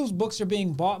Dr. Seuss books are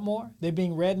being bought more. They're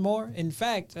being read more. In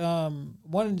fact,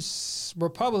 one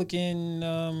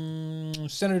Republican,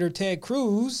 Senator Ted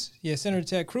Cruz,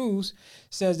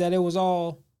 says that it was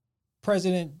all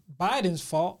President Biden's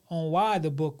fault on why the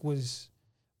book was.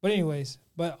 But anyways,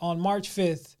 on March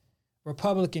 5th,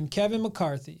 Republican Kevin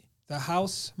McCarthy, the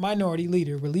House Minority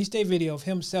Leader released a video of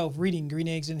himself reading Green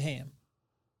Eggs and Ham.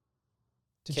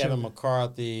 to Kevin children.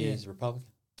 McCarthy is Republican.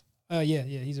 Yeah,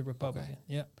 he's a Republican. Okay.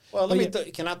 Yeah. Well, But let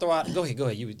me. Can I throw out? Go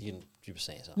ahead. You were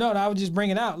saying something. No, I was just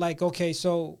bringing out like, okay,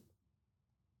 so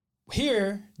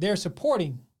here they're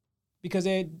supporting because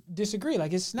they disagree.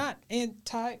 Like it's not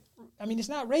it's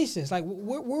not racist. Like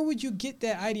where would you get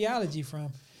that ideology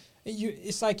from?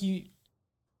 It's like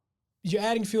you're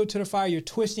adding fuel to the fire. You're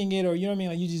twisting it, or you know what I mean?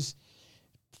 Like you just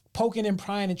poking and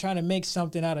prying and trying to make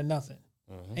something out of nothing.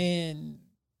 Mm-hmm. And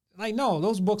like, no,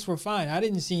 those books were fine. I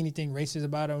didn't see anything racist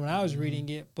about it when I was reading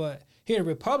it, but here the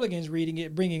Republicans reading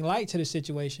it, bringing light to the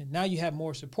situation. Now you have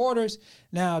more supporters.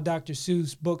 Now Dr.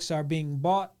 Seuss books are being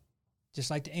bought,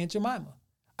 just like the Aunt Jemima.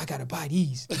 I got to buy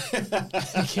these.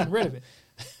 Get rid of it.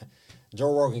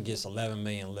 Joe Rogan gets 11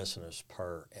 million listeners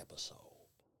per episode.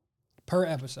 Per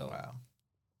episode. Wow.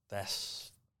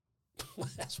 That's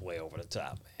way over the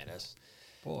top, man.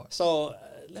 Boy. So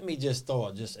let me just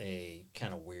throw just a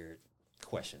kind of weird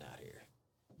question out here.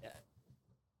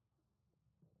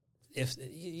 If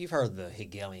you've heard the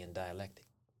Hegelian dialectic,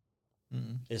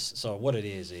 so what it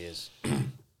is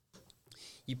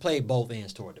you play both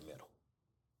ends toward the middle.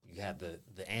 You have the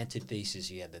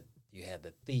antithesis, you have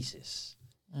the thesis,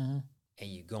 and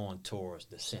you're going towards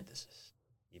the synthesis.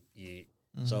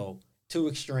 So two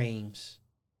extremes,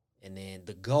 and then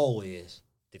the goal is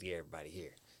to get everybody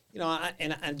here. You know, I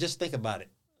just think about it.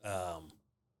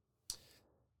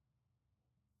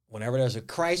 Whenever there's a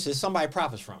crisis, somebody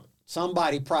profits from it.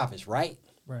 Somebody profits, right?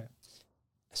 Right.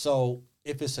 So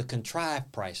if it's a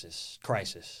contrived crisis,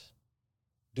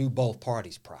 do both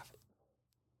parties profit?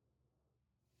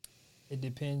 It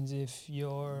depends if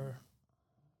you're.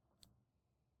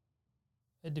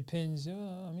 It depends.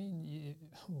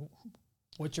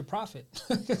 What's your profit?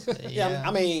 Yeah,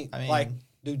 I mean, like,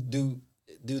 do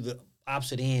the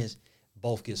opposite ends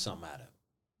both get something out of it?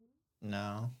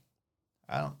 No,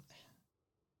 I don't.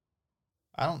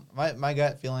 My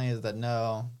gut feeling is that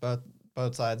no,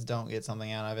 both sides don't get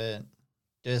something out of it.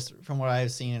 Just from what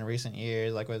I've seen in recent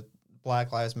years, like with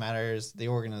Black Lives Matters, the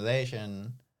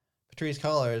organization, Patrisse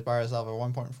Cullors bought herself a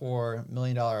 $1.4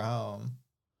 million home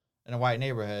in a white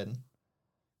neighborhood.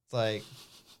 It's like,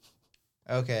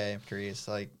 okay, Patrisse,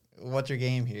 like, what's your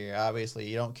game here? Obviously,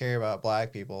 you don't care about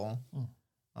black people.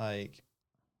 Like,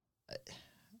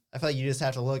 I feel like you just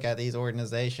have to look at these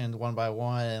organizations one by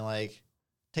one and, like,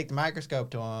 take the microscope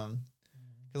to them.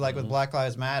 Because, like, with Black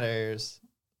Lives Matters,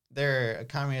 they're a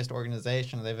communist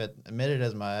organization. They've admitted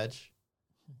as much.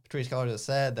 Patrisse Cullors has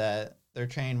said that they're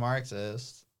trained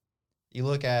Marxists. You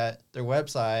look at their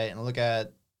website and look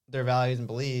at their values and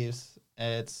beliefs,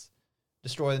 it's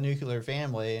destroy the nuclear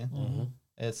family.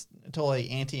 It's totally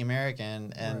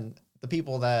anti-American, and the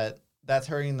people that's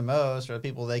hurting the most are the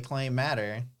people they claim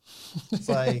matter. It's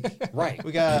like, right.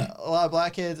 We got a lot of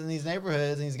black kids in these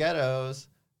neighborhoods, in these ghettos,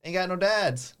 ain't got no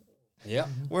dads. Yep.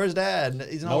 Where's dad?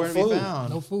 He's No nowhere to be food.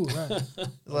 found. No food, right?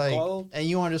 Like, clothes. and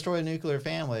you want to destroy the nuclear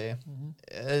family?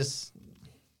 It's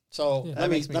So Yeah. let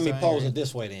me That makes me so pose angry. it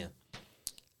this way then.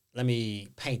 Let me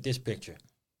paint this picture,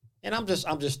 and I'm just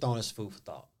throwing this food for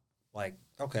thought. Like,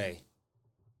 okay,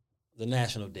 the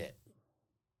national debt,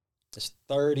 it's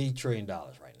 $30 trillion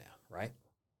right now, right?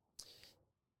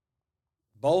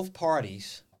 Both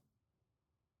parties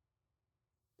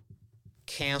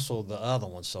cancel the other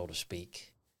one, so to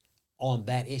speak, on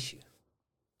that issue.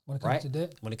 When it comes Right. to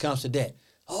that, When it comes to debt,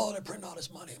 oh, they're printing all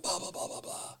this money, blah, blah, blah, blah,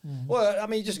 blah. Well, I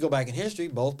mean, just go back in history,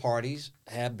 both parties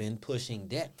have been pushing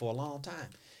debt for a long time.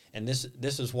 And this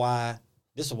is one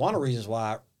of the reasons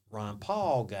why Ron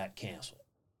Paul got canceled.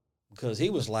 Because he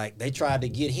was like, they tried to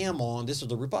get him on, this is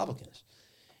the Republicans.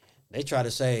 They tried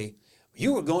to say,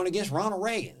 you were going against Ronald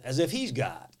Reagan, as if he's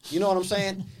God. You know what I'm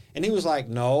saying? And he was like,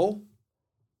 no,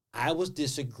 I was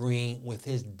disagreeing with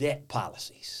his debt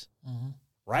policies.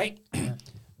 Right?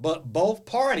 But both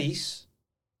parties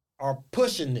are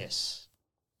pushing this.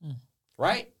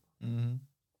 Right?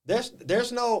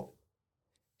 There's no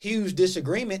huge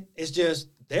disagreement. It's just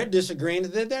they're disagreeing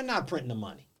that they're not printing the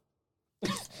money.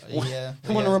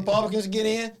 When the Republicans get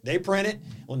in, they print it.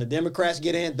 When the Democrats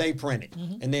get in, they print it.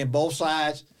 And then both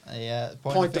sides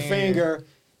point the finger.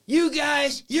 You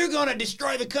guys, you're going to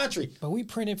destroy the country. but we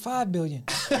printed $5 billion.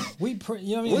 We print,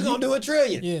 you know what I mean? We're going to do $1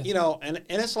 trillion. Yeah. You know, and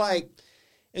it's like,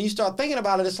 and you start thinking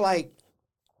about it, it's like,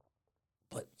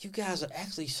 but you guys are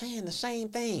actually saying the same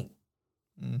thing.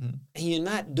 And you're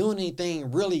not doing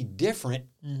anything really different.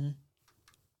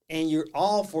 And you're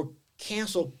all for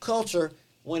cancel culture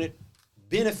when it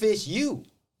benefits you.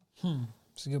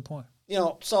 That's a good point. You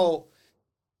know, so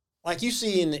like you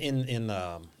see in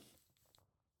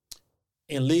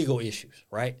legal issues,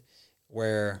 right?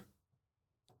 where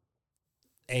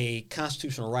a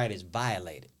constitutional right is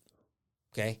violated,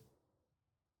 okay?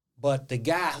 But the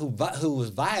guy who was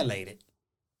violated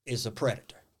is a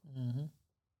predator. Mm-hmm.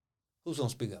 Who's going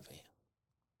to speak up for him?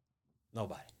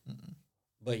 Nobody. Mm-mm.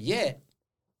 But yet,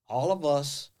 all of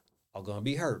us are going to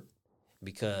be hurt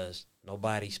because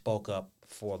nobody spoke up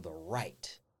for the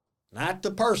right, not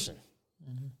the person.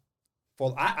 Mm-hmm.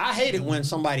 I hate it when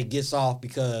somebody gets off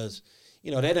because,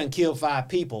 they done killed 5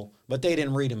 people, but they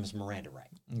didn't read them as Miranda right.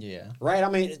 Yeah. Right? I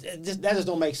mean, that just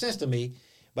don't make sense to me.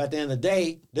 But at the end of the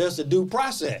day, there's a due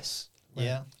process. Right?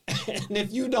 Yeah. And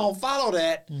if you don't follow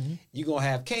that, you're going to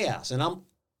have chaos. And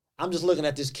I'm just looking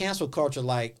at this cancel culture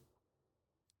like,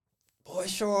 boy, it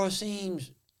sure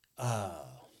seems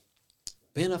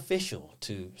beneficial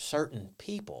to certain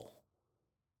people.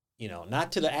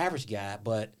 Not to the average guy,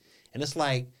 and it's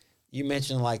like you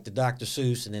mentioned like the Dr.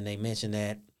 Seuss, and then they mentioned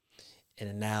that, and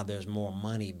then now there's more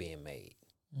money being made.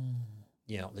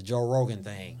 The Joe Rogan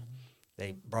thing,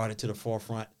 they brought it to the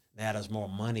forefront. Now there's more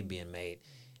money being made.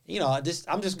 I'm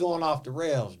just going off the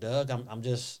rails, Doug. I'm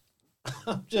just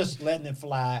letting it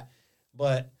fly.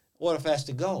 But what if that's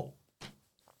the goal?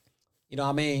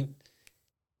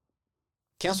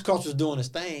 Cancel culture is doing its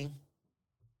thing,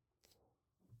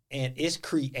 and it's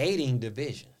creating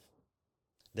division.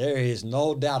 There is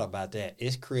no doubt about that.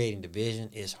 It's creating division.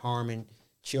 It's harming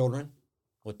children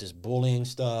with this bullying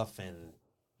stuff, and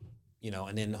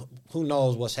then who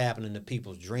knows what's happening to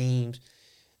people's dreams.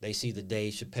 They see the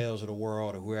Dave Chappelle's of the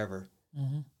world or whoever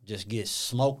just get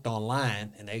smoked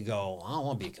online, and they go, I don't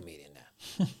want to be a comedian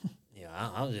now.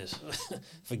 I'll just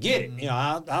forget it.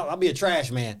 I'll be a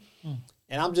trash man.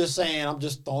 And I'm just saying, I'm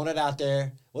just throwing it out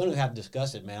there. We don't even have to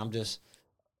discuss it, man. I'm just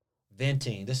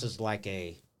venting. This is like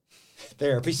a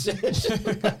therapy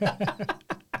session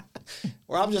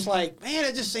where I'm just like, man,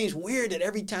 it just seems weird that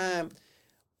every time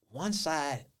one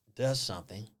side does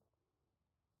something,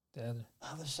 the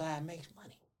other side makes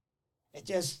money. And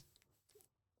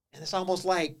it's almost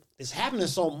like it's happening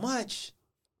so much.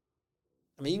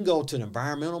 I mean, you can go to an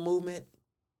environmental movement.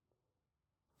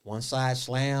 One side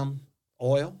slam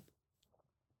oil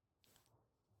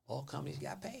companies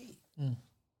got paid.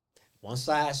 One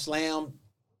side slam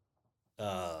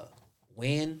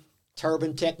wind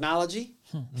turbine technology.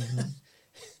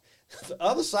 The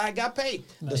other side got paid.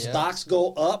 The stocks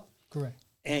go up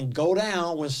and go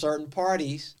down when certain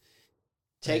parties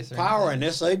take power, and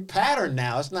it's a pattern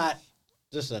now. It's not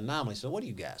just an anomaly. So what do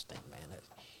you guys think, man?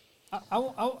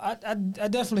 I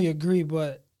definitely agree,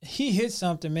 but he hit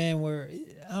something, man, where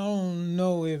I don't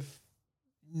know if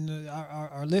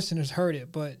our listeners heard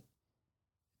it, but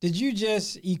did you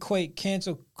just equate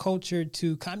cancel culture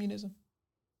to communism?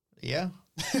 Yeah.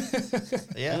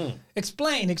 Yeah.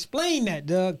 Explain that,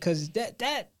 Doug, because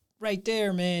that right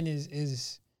there, man,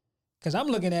 is because I'm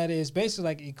looking at it, it's basically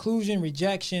like inclusion,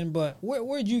 rejection, but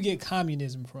where'd you get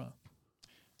communism from?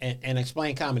 And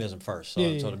explain communism first,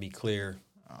 so to be clear.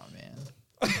 Oh, man.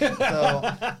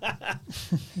 So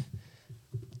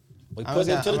we put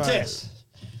it to the test.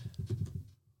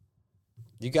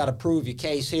 You got to prove your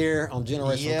case here on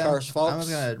Generational Curse, folks. I was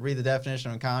going to read the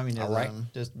definition of communism, all right,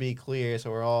 just to be clear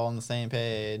so we're all on the same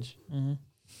page.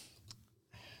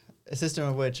 A system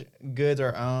in which goods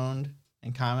are owned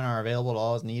and common are available to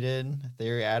all as needed.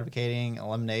 Theory advocating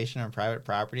elimination of private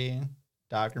property.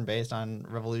 Doctrine based on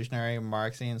revolutionary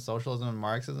Marxian socialism and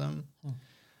Marxism.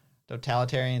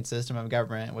 Totalitarian system of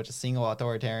government in which a single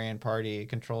authoritarian party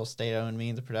controls state-owned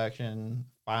means of production.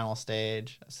 Final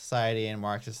stage, a society in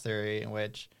Marxist theory in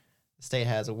which the state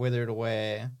has withered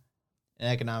away and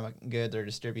economic goods are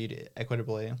distributed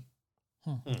equitably.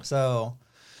 So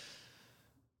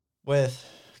with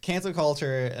cancel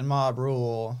culture and mob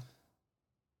rule,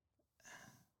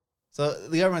 so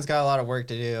the government's got a lot of work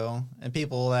to do, and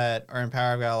people that are in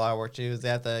power have got a lot of work to do. Is they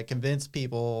have to convince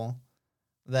people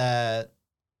that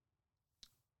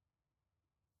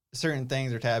certain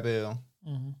things are taboo,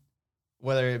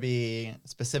 whether it be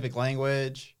specific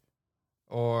language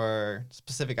or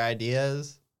specific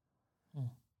ideas.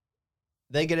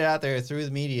 They get it out there through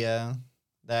the media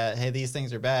that, hey, these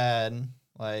things are bad.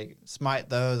 Like, smite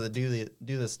those that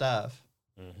do the stuff.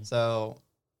 So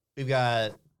we've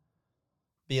got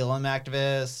BLM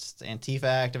activists,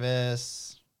 Antifa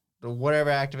activists, whatever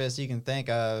activists you can think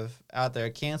of out there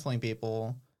canceling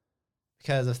people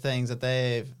because of things that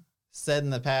they've said in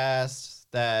the past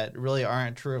that really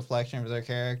aren't a true reflection of their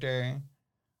character,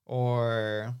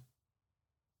 or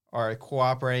are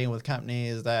cooperating with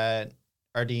companies that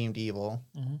are deemed evil.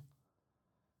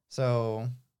 So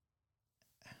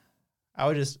I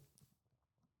would just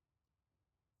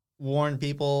warn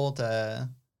people to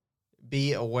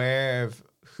be aware of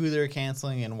who they're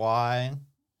canceling and why,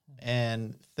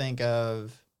 and think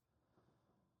of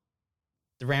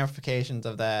the ramifications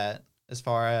of that as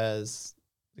far as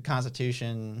the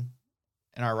Constitution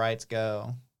and our rights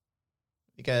go.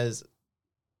 Because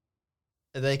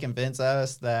if they convince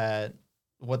us that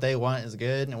what they want is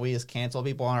good and we just cancel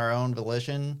people on our own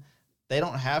volition, they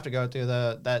don't have to go through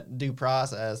that due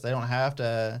process. They don't have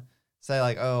to say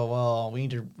like, oh, well, we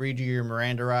need to read you your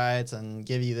Miranda rights and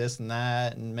give you this and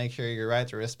that and make sure your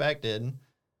rights are respected.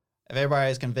 If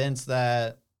everybody's convinced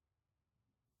that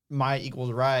might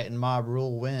equals right and mob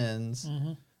rule wins,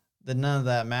 then none of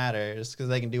that matters because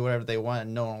they can do whatever they want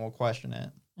and no one will question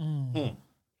it.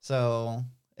 So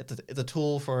it's a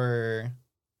tool for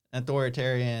an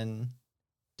authoritarian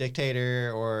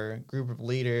dictator or group of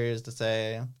leaders to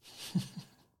say,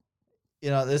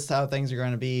 this is how things are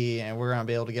going to be, and we're going to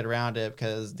be able to get around it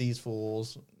because these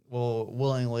fools will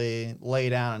willingly lay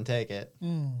down and take it.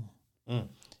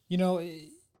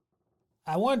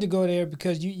 I wanted to go there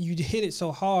because you hit it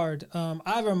so hard.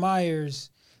 Ivor Myers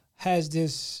has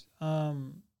this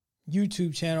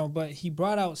YouTube channel, but he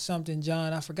brought out something,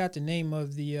 John. I forgot the name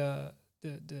of the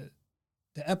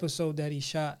episode that he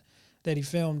shot, that he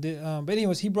filmed. But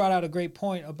anyways, he brought out a great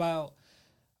point about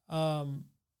a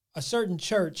certain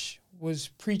church was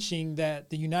preaching that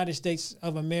the United States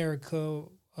of America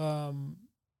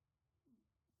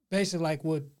basically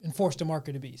would enforce the mark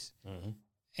of the beast.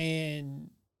 And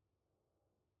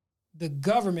the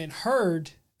government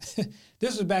heard,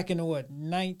 this was back in the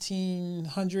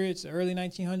 1900s, early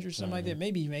 1900s, something like that,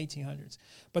 maybe even 1800s.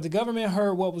 But the government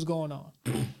heard what was going on.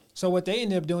 So what they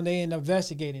ended up doing, they ended up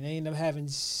investigating. They ended up having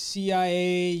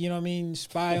CIA,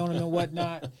 spy on them and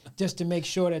whatnot, just to make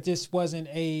sure that this wasn't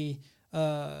a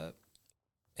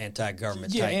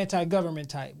anti-government type. Yeah, anti-government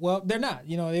type. Well, they're not.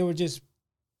 They were just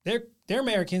they're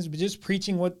Americans, but just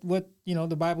preaching what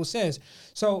the Bible says.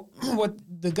 So what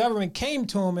the government came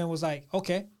to them and was like,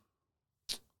 okay,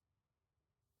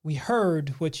 we heard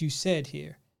what you said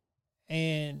here,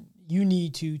 and you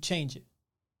need to change it.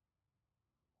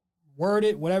 Word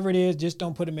it, whatever it is, just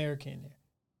don't put America in there.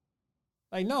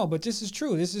 Like, no, but this is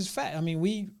true. This is fact. I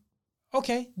mean,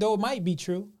 though it might be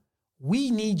true,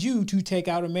 we need you to take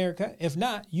out America. If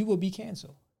not, you will be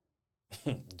canceled.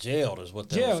 Jailed is what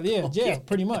that jail,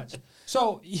 pretty much.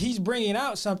 So he's bringing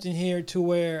out something here to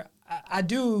where I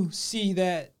do see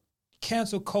that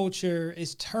cancel culture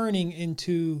is turning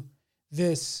into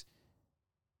this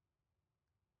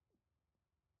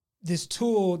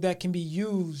tool that can be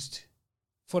used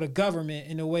for the government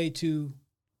in a way to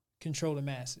control the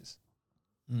masses,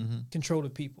 control the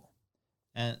people.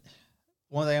 And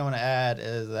one thing I want to add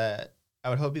is that I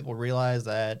would hope people realize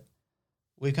that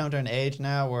we've come to an age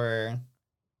now where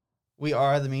we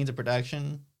are the means of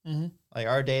production. Like,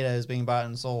 our data is being bought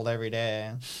and sold every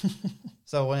day.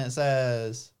 So when it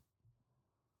says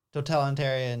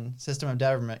totalitarian system of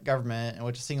government in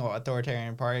which a single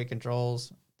authoritarian party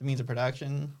controls the means of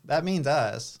production, that means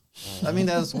us. That means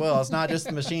us as well. It's not just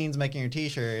the machines making your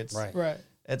T-shirts. Right.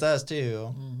 It's us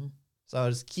too. So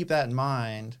just keep that in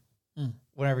mind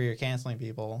whenever you're canceling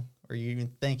people or you're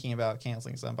even thinking about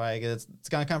canceling somebody, because it's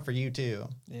going to come for you too.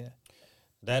 Yeah.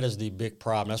 That is the big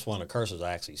problem. That's one of the curses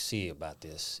I actually see about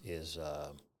this is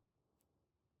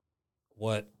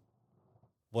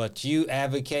what you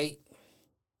advocate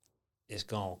is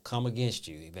going to come against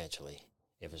you eventually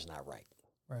if it's not right.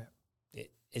 Right.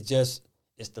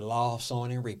 It's the law of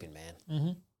sowing and reaping,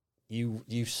 man.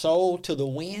 You sow to the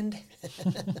wind,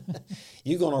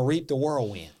 you're going to reap the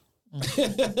whirlwind.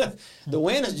 The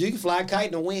wind is, you can fly a kite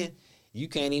in the wind. You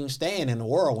can't even stand in the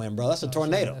whirlwind, bro. That's a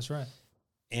tornado. That's right.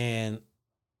 And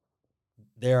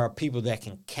there are people that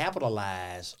can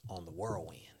capitalize on the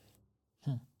whirlwind,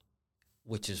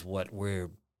 which is what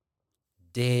we're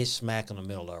dead smack in the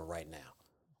middle of right now.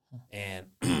 And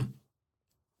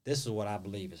this is what I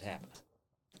believe is happening.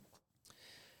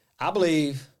 I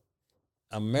believe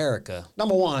America,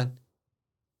 number one,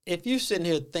 if you're sitting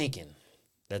here thinking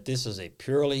that this is a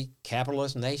purely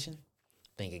capitalist nation,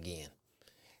 think again.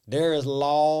 There is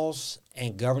laws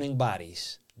and governing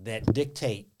bodies that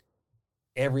dictate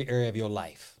every area of your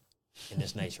life in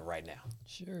this nation right now.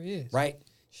 Sure is. Right?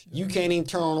 You can't even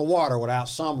turn on the water without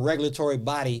some regulatory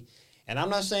body. And I'm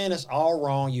not saying it's all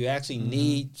wrong. You actually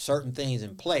need certain things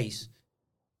in place.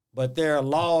 But there are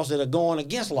laws that are going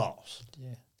against laws.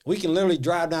 Yeah. We can literally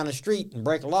drive down the street and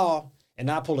break a law and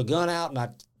not pull a gun out,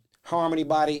 not harm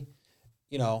anybody.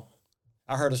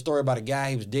 I heard a story about a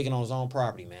guy, he was digging on his own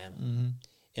property, man.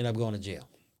 Ended up going to jail.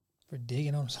 For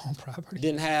digging on his own property?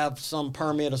 Didn't have some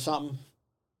permit or something.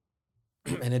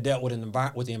 And it dealt with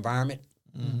the environment.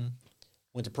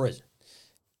 Went to prison.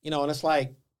 And it's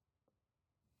like,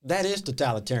 That is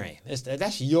totalitarian.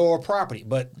 That's your property.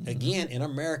 But again, in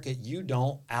America, you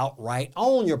don't outright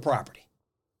own your property.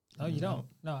 No, you don't.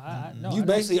 No, I no. You I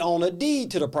basically own a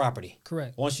deed to the property.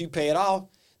 Correct. Once you pay it off,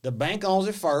 the bank owns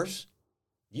it first.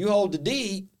 You hold the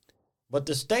deed, but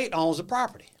the state owns the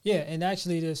property. Yeah, and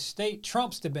actually the state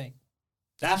trumps the bank.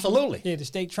 Absolutely. Yeah, the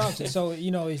state trumps it. So,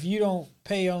 if you don't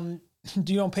pay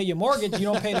your mortgage, you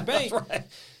don't pay the bank. That's right.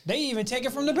 They even take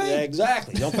it from the bank. Yeah,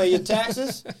 exactly. You don't pay your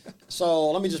taxes.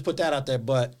 So let me just put that out there.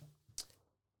 But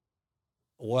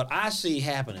what I see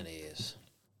happening is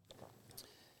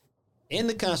in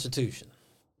the Constitution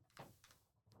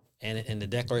and in the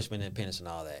Declaration of Independence and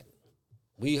all that,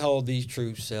 we hold these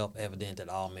truths self-evident that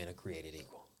all men are created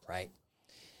equal, right?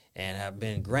 And have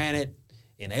been granted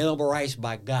inalienable rights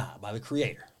by God, by the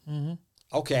Creator. Mm-hmm.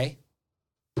 Okay.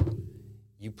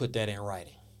 You put that in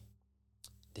writing.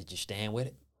 Did you stand with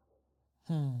it?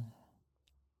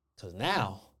 Because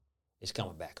now it's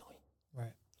coming back on you.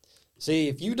 Right. See,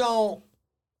 if you don't,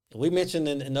 we mentioned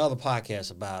in the other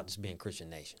podcast about this being a Christian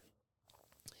nation.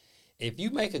 If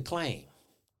you make a claim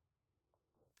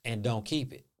and don't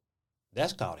keep it,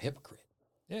 that's called a hypocrite.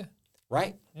 Yeah.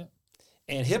 Right? Yeah.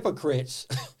 And hypocrites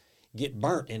get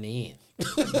burnt in the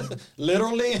end,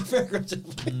 literally and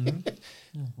figuratively.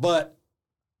 Mm-hmm. But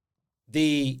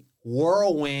the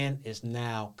whirlwind is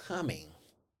now coming.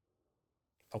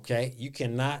 Okay? You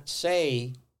cannot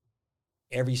say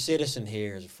every citizen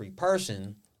here is a free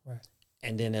person, Right.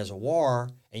 and then there's a war,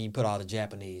 and you put all the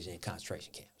Japanese in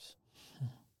concentration camps.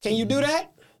 Can you do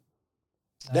that?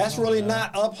 That's really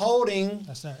not upholding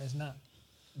It's not.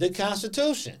 the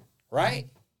Constitution, right?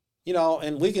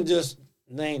 And we can just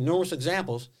name numerous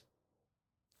examples.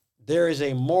 There is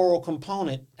a moral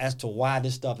component as to why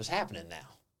this stuff is happening now.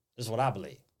 This is what I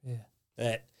believe. Yeah.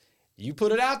 That you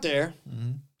put it out there,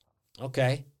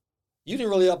 okay, you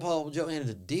didn't really uphold your end of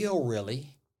the deal, really.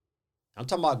 I'm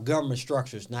talking about government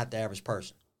structures, not the average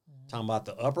person. I'm talking about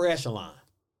the upper echelon.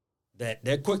 That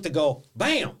they're quick to go,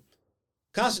 bam,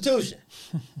 Constitution,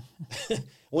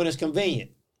 when it's convenient.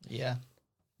 Yeah.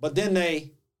 But then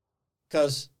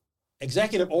because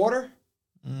executive order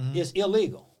is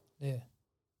illegal. Yeah.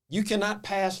 You cannot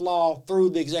pass law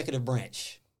through the executive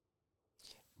branch.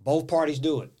 Both parties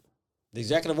do it. The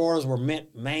executive orders were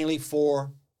meant mainly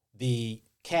for the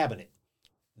cabinet,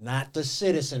 not the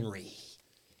citizenry.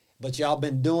 But y'all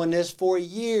been doing this for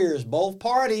years, both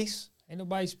parties. Ain't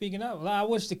nobody speaking up. Well, I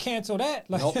wish to cancel that.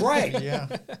 No, right. Yeah.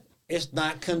 It's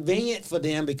not convenient for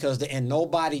them because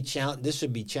this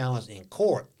should be challenged in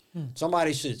court.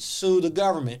 Somebody should sue the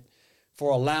government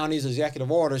for allowing these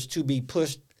executive orders to be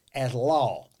pushed as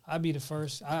law. I'll be the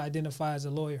first. I identify as a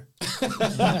lawyer,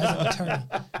 as an attorney.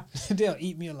 They'll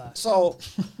eat me alive. So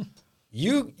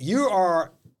you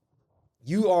are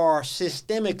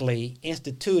systemically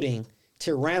instituting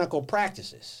tyrannical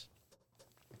practices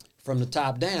from the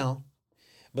top down,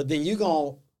 but then you're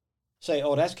going to say,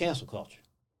 oh, that's cancel culture.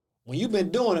 When you've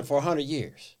been doing it for 100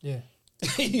 years. Yeah.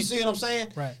 You see what I'm saying?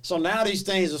 Right. So now these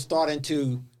things are starting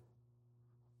to,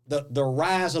 the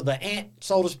rise of the ant,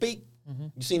 so to speak.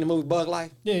 You seen the movie Bug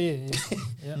Life? Yeah.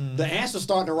 Yeah. The ants are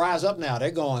starting to rise up now.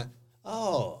 They're going,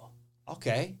 oh,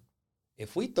 okay.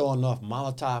 If we throw enough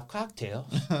Molotov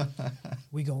cocktails,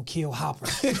 We gonna kill Hopper.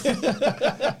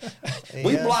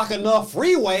 we block enough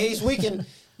freeways, we can,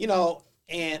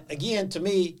 and again, to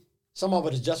me, some of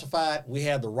it is justified. We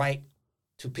have the right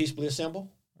to peacefully assemble.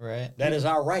 Right. That is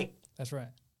our right. That's right.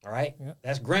 All right? Yep.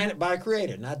 That's granted by the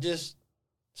Creator, not just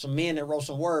some men that wrote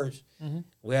some words.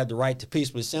 We have the right to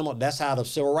peacefully assemble. That's how the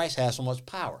civil rights has so much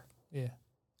power. Yeah.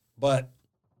 But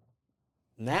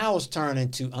now it's turning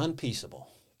to unpeaceable.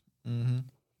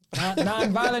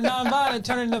 Non-violent,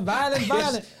 turning to violent.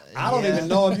 I don't even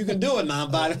know if you can do a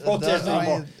nonviolent protest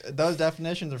anymore. Those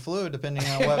definitions are fluid depending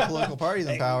on what political party's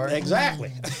in power.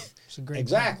 Exactly. It's a great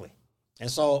Exactly. And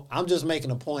so I'm just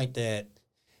making a point that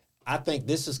I think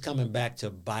this is coming back to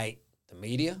bite the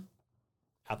media.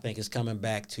 I think it's coming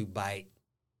back to bite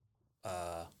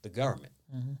the government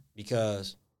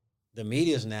because the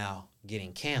media is now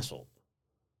getting canceled.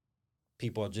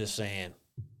 People are just saying,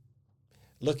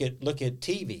 look at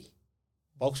TV.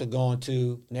 Folks are going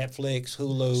to Netflix,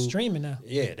 Hulu. Streaming now.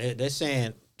 Yeah, they're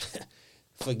saying,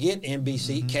 forget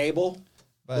NBC, cable.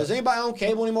 But Does anybody own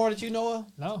cable anymore that you know of?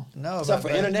 No. Except for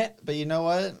internet? But you know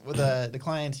what? With the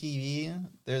decline in TV,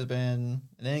 there's been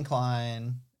an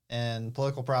incline in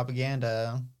political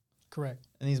propaganda Correct.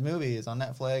 in these movies on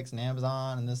Netflix and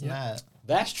Amazon and this and that.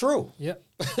 That's true. Yep.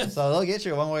 So they'll get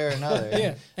you one way or another.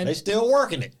 Yeah. And They still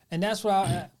working it. And that's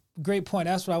what great point.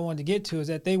 That's what I wanted to get to is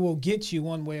that they will get you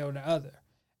one way or the other.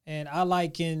 And I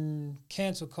liken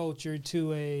cancel culture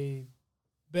to a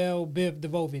Belle Biv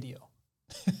DeVoe video.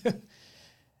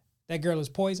 That girl is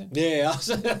poison. Yeah.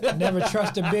 Never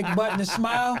trust a big butt and a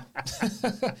smile.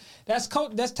 That's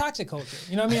toxic culture.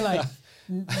 You know what I mean? Like,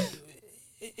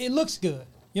 it looks good.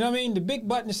 You know what I mean? The big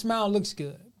butt and the smile looks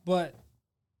good, but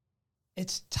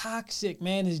it's toxic,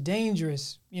 man. It's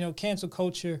dangerous. You know, cancel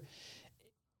culture,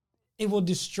 it will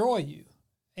destroy you.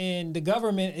 And the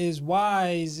government is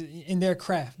wise in their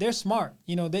craft. They're smart.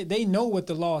 You know, they know what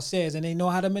the law says, and they know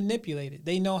how to manipulate it.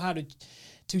 They know how to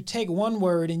take one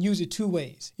word and use it two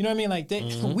ways. You know what I mean? Like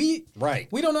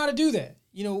we don't know how to do that.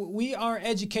 You know, we aren't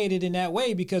educated in that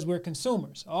way because we're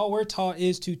consumers. All we're taught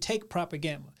is to take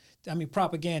propaganda.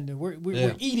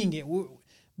 We're eating it.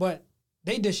 But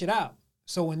they dish it out.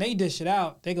 So when they dish it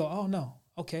out, they go, oh no,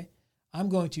 okay, I'm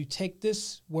going to take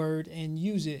this word and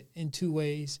use it in two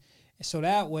ways. So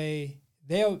that way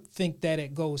they'll think that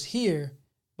it goes here,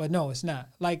 but no, it's not.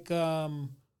 Like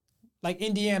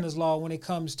Indiana's law when it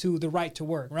comes to the right to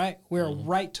work, right? We're a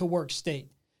right to work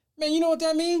state. Man, you know what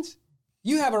that means?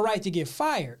 You have a right to get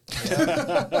fired.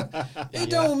 It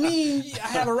don't mean I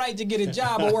have a right to get a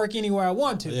job or work anywhere I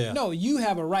want to. Yeah. No, you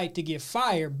have a right to get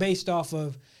fired based off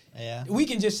of, we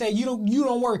can just say you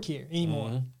don't work here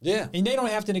anymore. Yeah. And they don't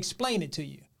have to explain it to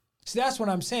you. So that's what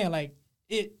I'm saying. Like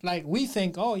we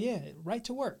think, oh yeah, right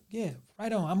to work. Yeah,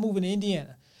 right on. I'm moving to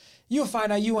Indiana. You'll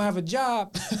find out you won't have a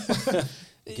job.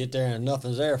 Get there and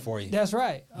nothing's there for you. That's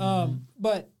right.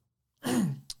 But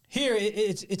here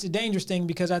it's a dangerous thing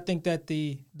because I think that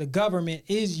the government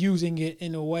is using it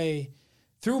in a way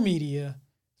through media,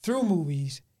 through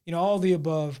movies, you know, all the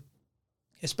above,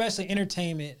 especially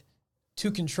entertainment,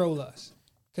 to control us.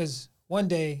 Because one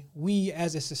day we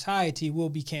as a society will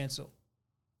be canceled.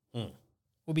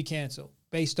 Will be canceled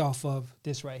based off of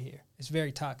this right here. It's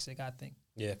very toxic, I think.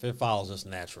 Yeah, if it follows this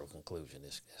natural conclusion,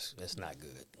 it's not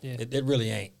good. Yeah. It really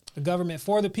ain't. The government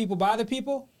for the people, by the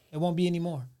people, it won't be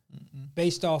anymore.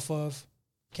 Based off of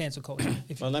cancel culture.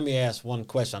 Well, let me ask one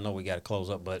question. I know we got to close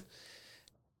up, but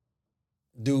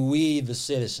do we, the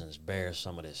citizens, bear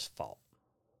some of this fault?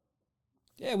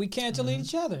 Yeah, we cancel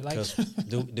each other. Like, 'Cause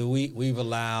we've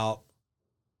allowed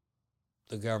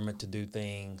the government to do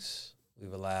things.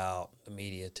 We've allowed the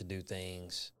media to do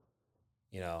things,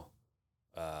 you know,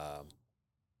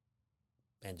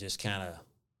 and just kind of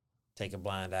take a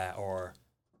blind eye or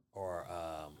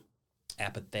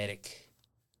apathetic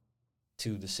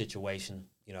to the situation.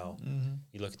 You know,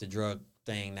 you look at the drug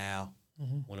thing now.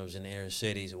 When it was in the inner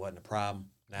cities, it wasn't a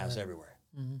problem. Now it's everywhere,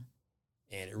 and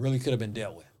it really could have been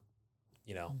dealt with.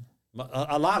 You know,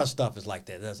 a lot of stuff is like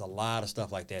that. There's a lot of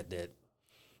stuff like that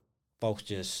folks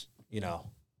just, you know,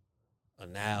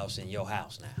 now it's in your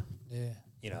house now. yeah.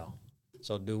 You know,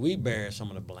 so do we bear some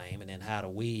of the blame, and then how do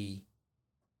we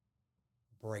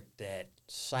break that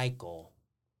cycle?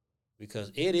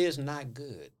 Because it is not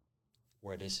good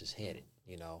where this is headed.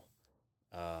 You know,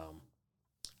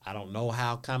 I don't know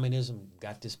how communism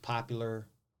got this popular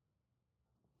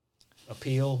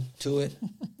appeal to it.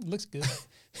 Looks good.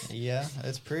 Yeah,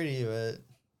 it's pretty, but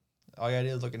all you gotta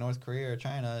do is look at North Korea or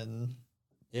China, and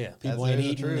Yeah, people ain't there's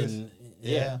the eating. truth. And,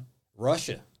 Yeah.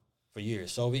 Russia for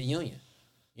years, Soviet Union.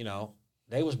 You know,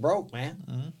 they was broke, man.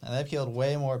 and they've killed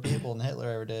way more people than Hitler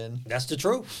ever did. That's the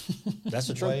truth. That's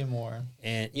the truth. Way more.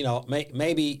 And you know,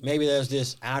 maybe there's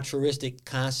this altruistic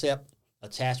concept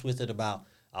attached with it about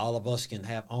all of us can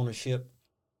have ownership.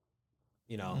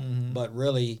 You know, but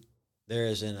really there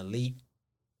is an elite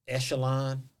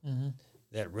echelon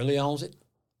that really owns it.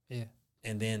 Yeah.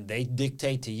 And then they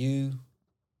dictate to you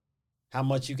how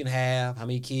much you can have, how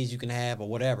many kids you can have, or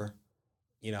whatever.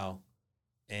 You know,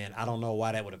 and I don't know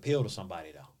why that would appeal to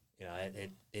somebody though. You know,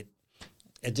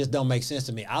 it just don't make sense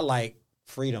to me. I like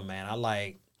freedom, man.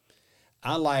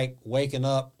 I like waking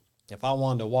up. If I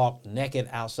wanted to walk naked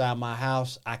outside my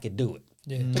house, I could do it.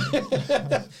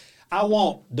 Yeah. I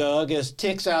won't, Doug. There's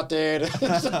ticks out there.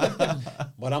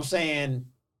 But I'm saying,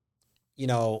 you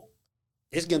know,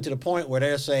 it's getting to the point where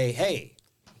they'll say, hey,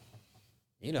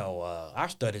 you know, our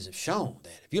studies have shown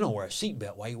that if you don't wear a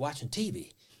seatbelt while you're watching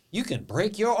TV, you can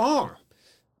break your arm.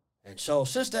 And so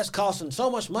since that's costing so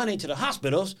much money to the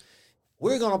hospitals,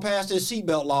 we're going to pass this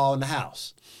seatbelt law in the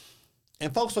House.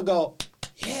 And folks will go,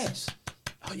 yes.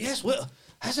 Oh, yes, well,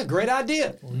 that's a great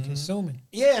idea. We're consuming.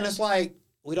 Yeah, and it's like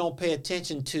we don't pay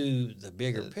attention to the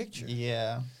bigger picture.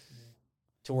 Yeah.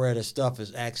 To where the stuff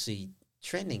is actually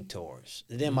trending towards.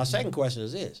 And then my second question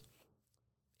is this.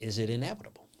 Is it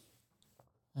inevitable?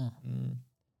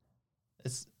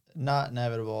 It's not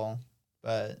inevitable,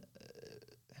 but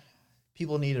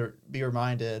people need to be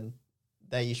reminded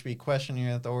that you should be questioning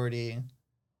your authority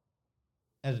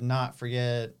and to not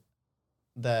forget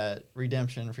that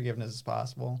redemption and forgiveness is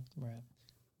possible. Right.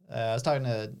 I was talking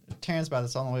to Terrence about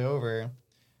this on the way over.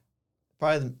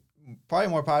 Probably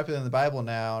more popular in the Bible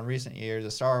now in recent years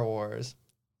is Star Wars.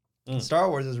 Star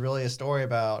Wars is really a story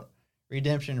about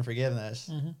redemption and forgiveness.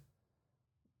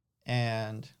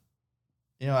 And,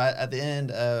 you know, at the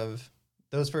end of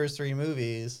those first 3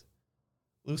 movies,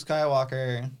 Luke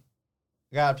Skywalker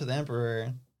got up to the Emperor,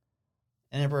 and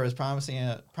the Emperor was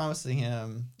promising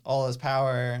him all his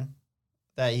power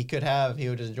that he could have if he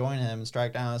would just join him and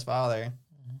strike down his father.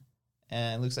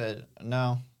 And Luke said,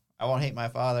 no, I won't hate my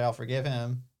father. I'll forgive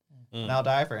him, and I'll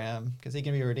die for him because he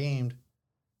can be redeemed.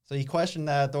 So he questioned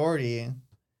that authority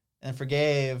and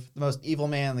forgave the most evil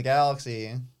man in the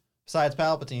galaxy, besides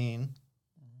Palpatine,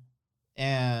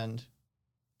 and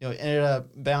ended up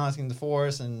balancing the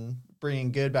Force and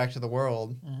bringing good back to the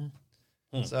world.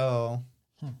 So,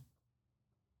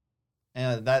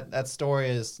 and that story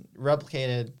is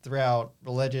replicated throughout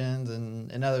religions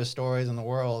and other stories in the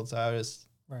world. So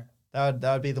that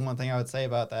would be the one thing I would say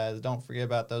about that is don't forget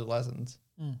about those lessons.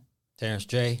 Terrence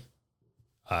J.,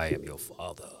 I am your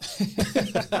father.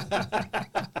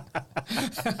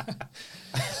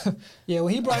 Yeah,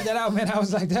 when he brought that out, man, I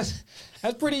was like, that's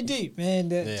pretty deep, man.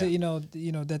 That's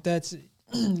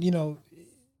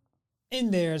in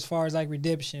there as far as like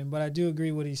redemption. But I do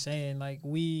agree what he's saying. Like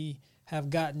we have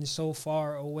gotten so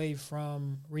far away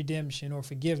from redemption or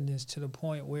forgiveness to the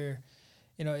point where,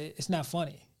 it's not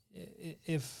funny.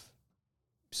 If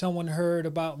someone heard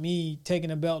about me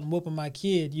taking a belt and whooping my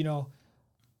kid,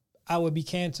 I would be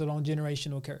canceled on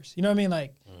generational curse. You know what I mean?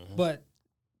 Like, but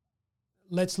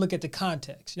let's look at the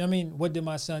context. You know what I mean? What did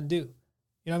my son do?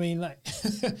 You know what I mean? Like,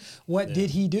 what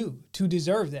did he do to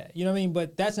deserve that? You know what I mean?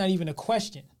 But that's not even a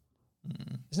question.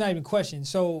 It's not even a question.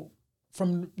 So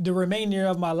from the remainder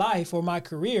of my life or my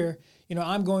career,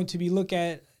 I'm going to be looked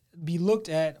at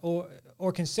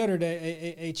or considered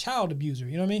a child abuser.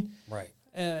 You know what I mean? Right.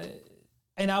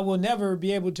 And I will never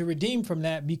be able to redeem from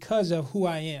that because of who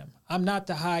I am. I'm not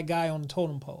the high guy on the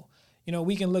totem pole.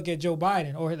 We can look at Joe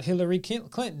Biden or Hillary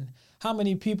Clinton. How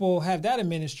many people have that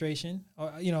administration,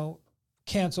 or,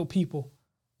 cancel people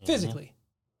physically?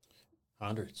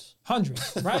 Hundreds,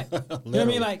 right? You know what I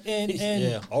mean? Like,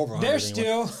 and over they're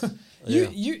still,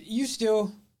 you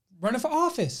still running for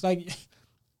office. Like,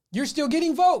 you're still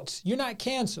getting votes. You're not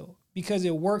canceled because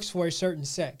it works for a certain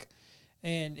sect.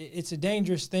 And it's a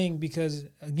dangerous thing because,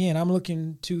 again, I'm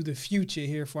looking to the future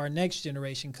here for our next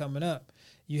generation coming up.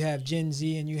 You have Gen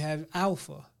Z and you have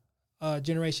Alpha,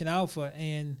 Generation Alpha,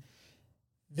 and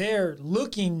they're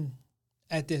looking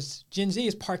at this. Gen Z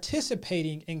is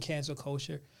participating in cancel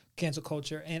culture,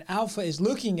 and Alpha is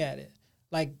looking at it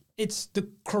like it's the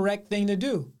correct thing to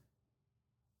do.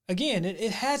 Again,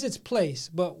 it has its place,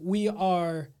 but we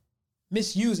are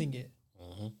misusing it.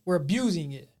 We're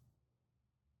abusing it.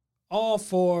 All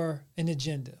for an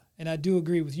agenda. And I do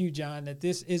agree with you, John, that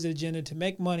this is an agenda to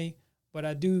make money, but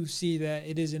I do see that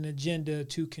it is an agenda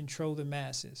to control the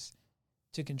masses,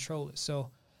 to control it.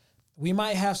 So we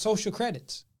might have social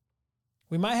credits.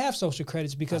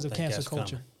 Because of cancel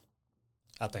culture. Coming.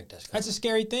 I think that's coming. That's a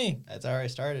scary thing. It's already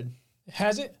started.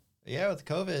 Has it? Yeah, with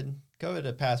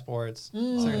COVID passports,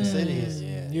 certain cities.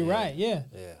 You're right, yeah.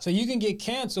 So you can get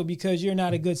canceled because you're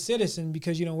not a good citizen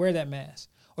because you don't wear that mask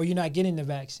or you're not getting the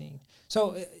vaccine.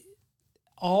 So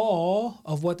all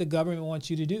of what the government wants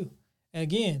you to do. And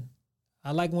again,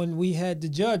 I like when we had the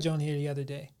judge on here the other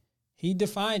day. He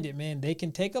defined it, man. They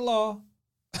can take a law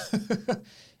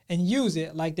and use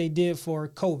it like they did for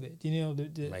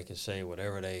COVID. Make it say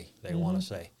whatever they want to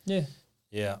say. Yeah.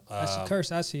 Yeah. That's a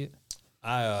curse. I see it.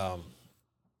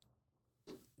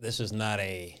 This is not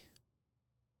a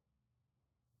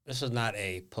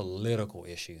political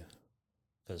issue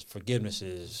because forgiveness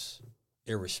is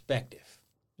irrespective.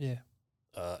 Yeah.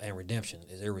 And redemption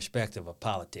is irrespective of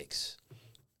politics.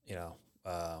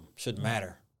 Shouldn't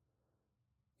matter.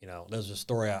 There's a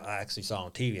story I actually saw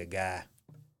on TV.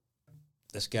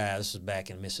 This is back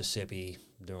in Mississippi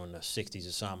during the 60s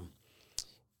or something.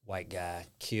 White guy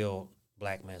killed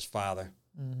black man's father.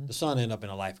 The son ended up in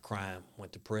a life of crime,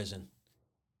 went to prison.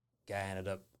 Guy ended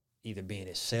up either being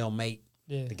his cellmate.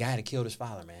 Yeah. The guy that killed his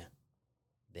father, man,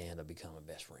 they ended up becoming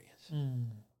best friends.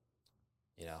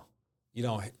 You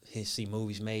don't see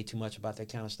movies made too much about that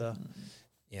kind of stuff.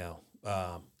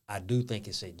 I do think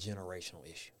it's a generational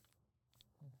issue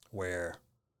where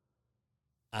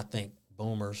I think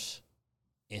boomers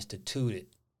instituted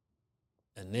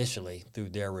initially through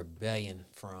their rebellion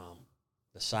from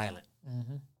the silent,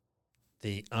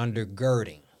 the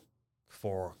undergirding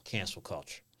for cancel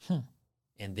culture.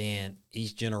 And then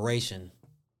each generation,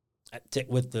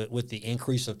 with the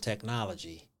increase of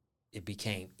technology, it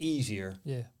became easier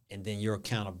and then your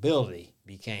accountability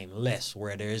became less,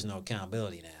 where there is no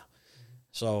accountability now.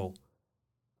 So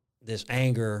this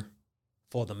anger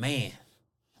for the man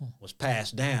was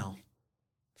passed down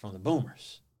from the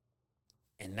boomers.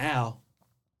 And now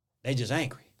they just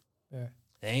angry. Yeah.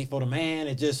 They ain't for the man,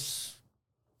 we're just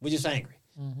angry.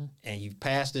 Mm-hmm. And you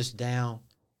pass this down,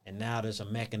 and now there's a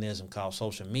mechanism called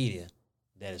social media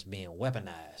that is being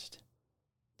weaponized,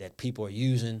 that people are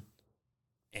using,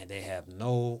 and they have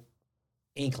no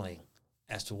inkling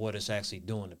as to what it's actually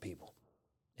doing to people.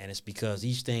 And it's because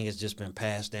each thing has just been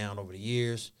passed down over the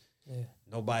years. Yeah.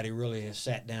 Nobody really has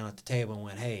sat down at the table and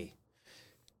went, hey,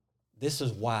 this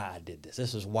is why I did this.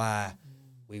 This is why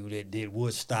we did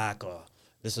Woodstock, or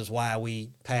this is why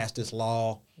we passed this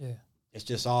law. Yeah. It's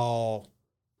just all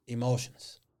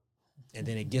emotions. And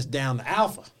then it gets down to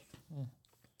alpha.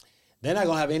 They're not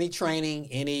going to have any training,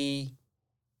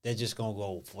 they're just going to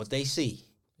go for what they see.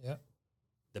 Yep.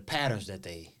 The patterns that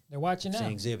they're watching now.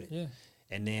 exhibited. Yeah.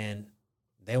 And then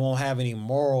they won't have any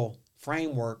moral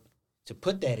framework to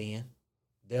put that in.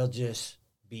 They'll just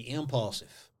be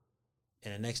impulsive.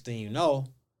 And the next thing you know,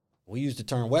 we use the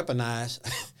term weaponize.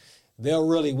 They'll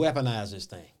really weaponize this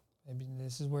thing. Maybe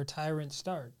this is where tyrants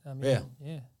start. I mean,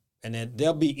 yeah. And then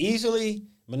they'll be easily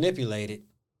manipulated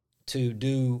to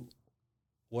do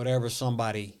whatever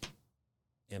somebody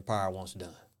in power wants done.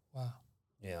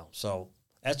 Wow. So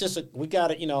that's just, we got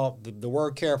to, the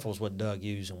word careful is what Doug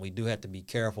used, and we do have to be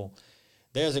careful.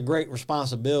 There's a great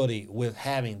responsibility with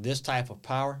having this type of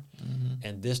power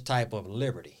and this type of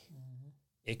liberty.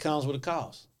 It comes with a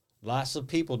cost. Lots of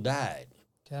people died.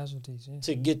 Casualties, yeah.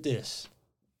 To get this,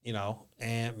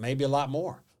 and maybe a lot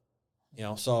more.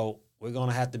 So we're going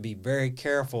to have to be very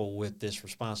careful with this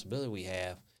responsibility we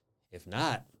have. If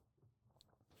not,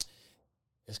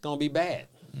 it's going to be bad,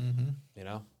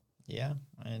 Yeah,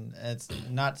 and it's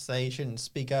not to say you shouldn't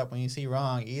speak up when you see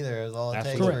wrong either. It's all it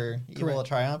takes Absolutely. for evil to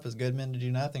triumph is good men to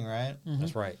do nothing, right? Mm-hmm.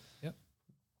 That's right. Yep.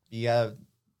 You got to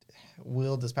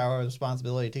wield this power of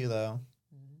responsibility too, though.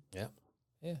 Yep.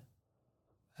 Yeah.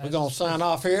 We're going to sign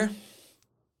off here.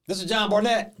 This is John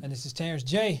Barnett. And this is Terrence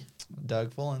J.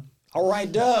 Doug Fullen. All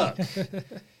right, Doug.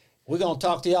 We're going to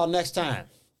talk to y'all next time.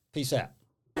 Peace out.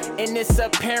 And it's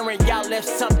apparent y'all left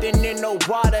something in the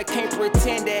water. Can't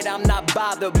pretend that I'm not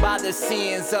bothered by the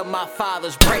sins of my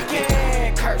fathers.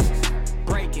 Breaking curses,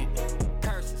 breaking.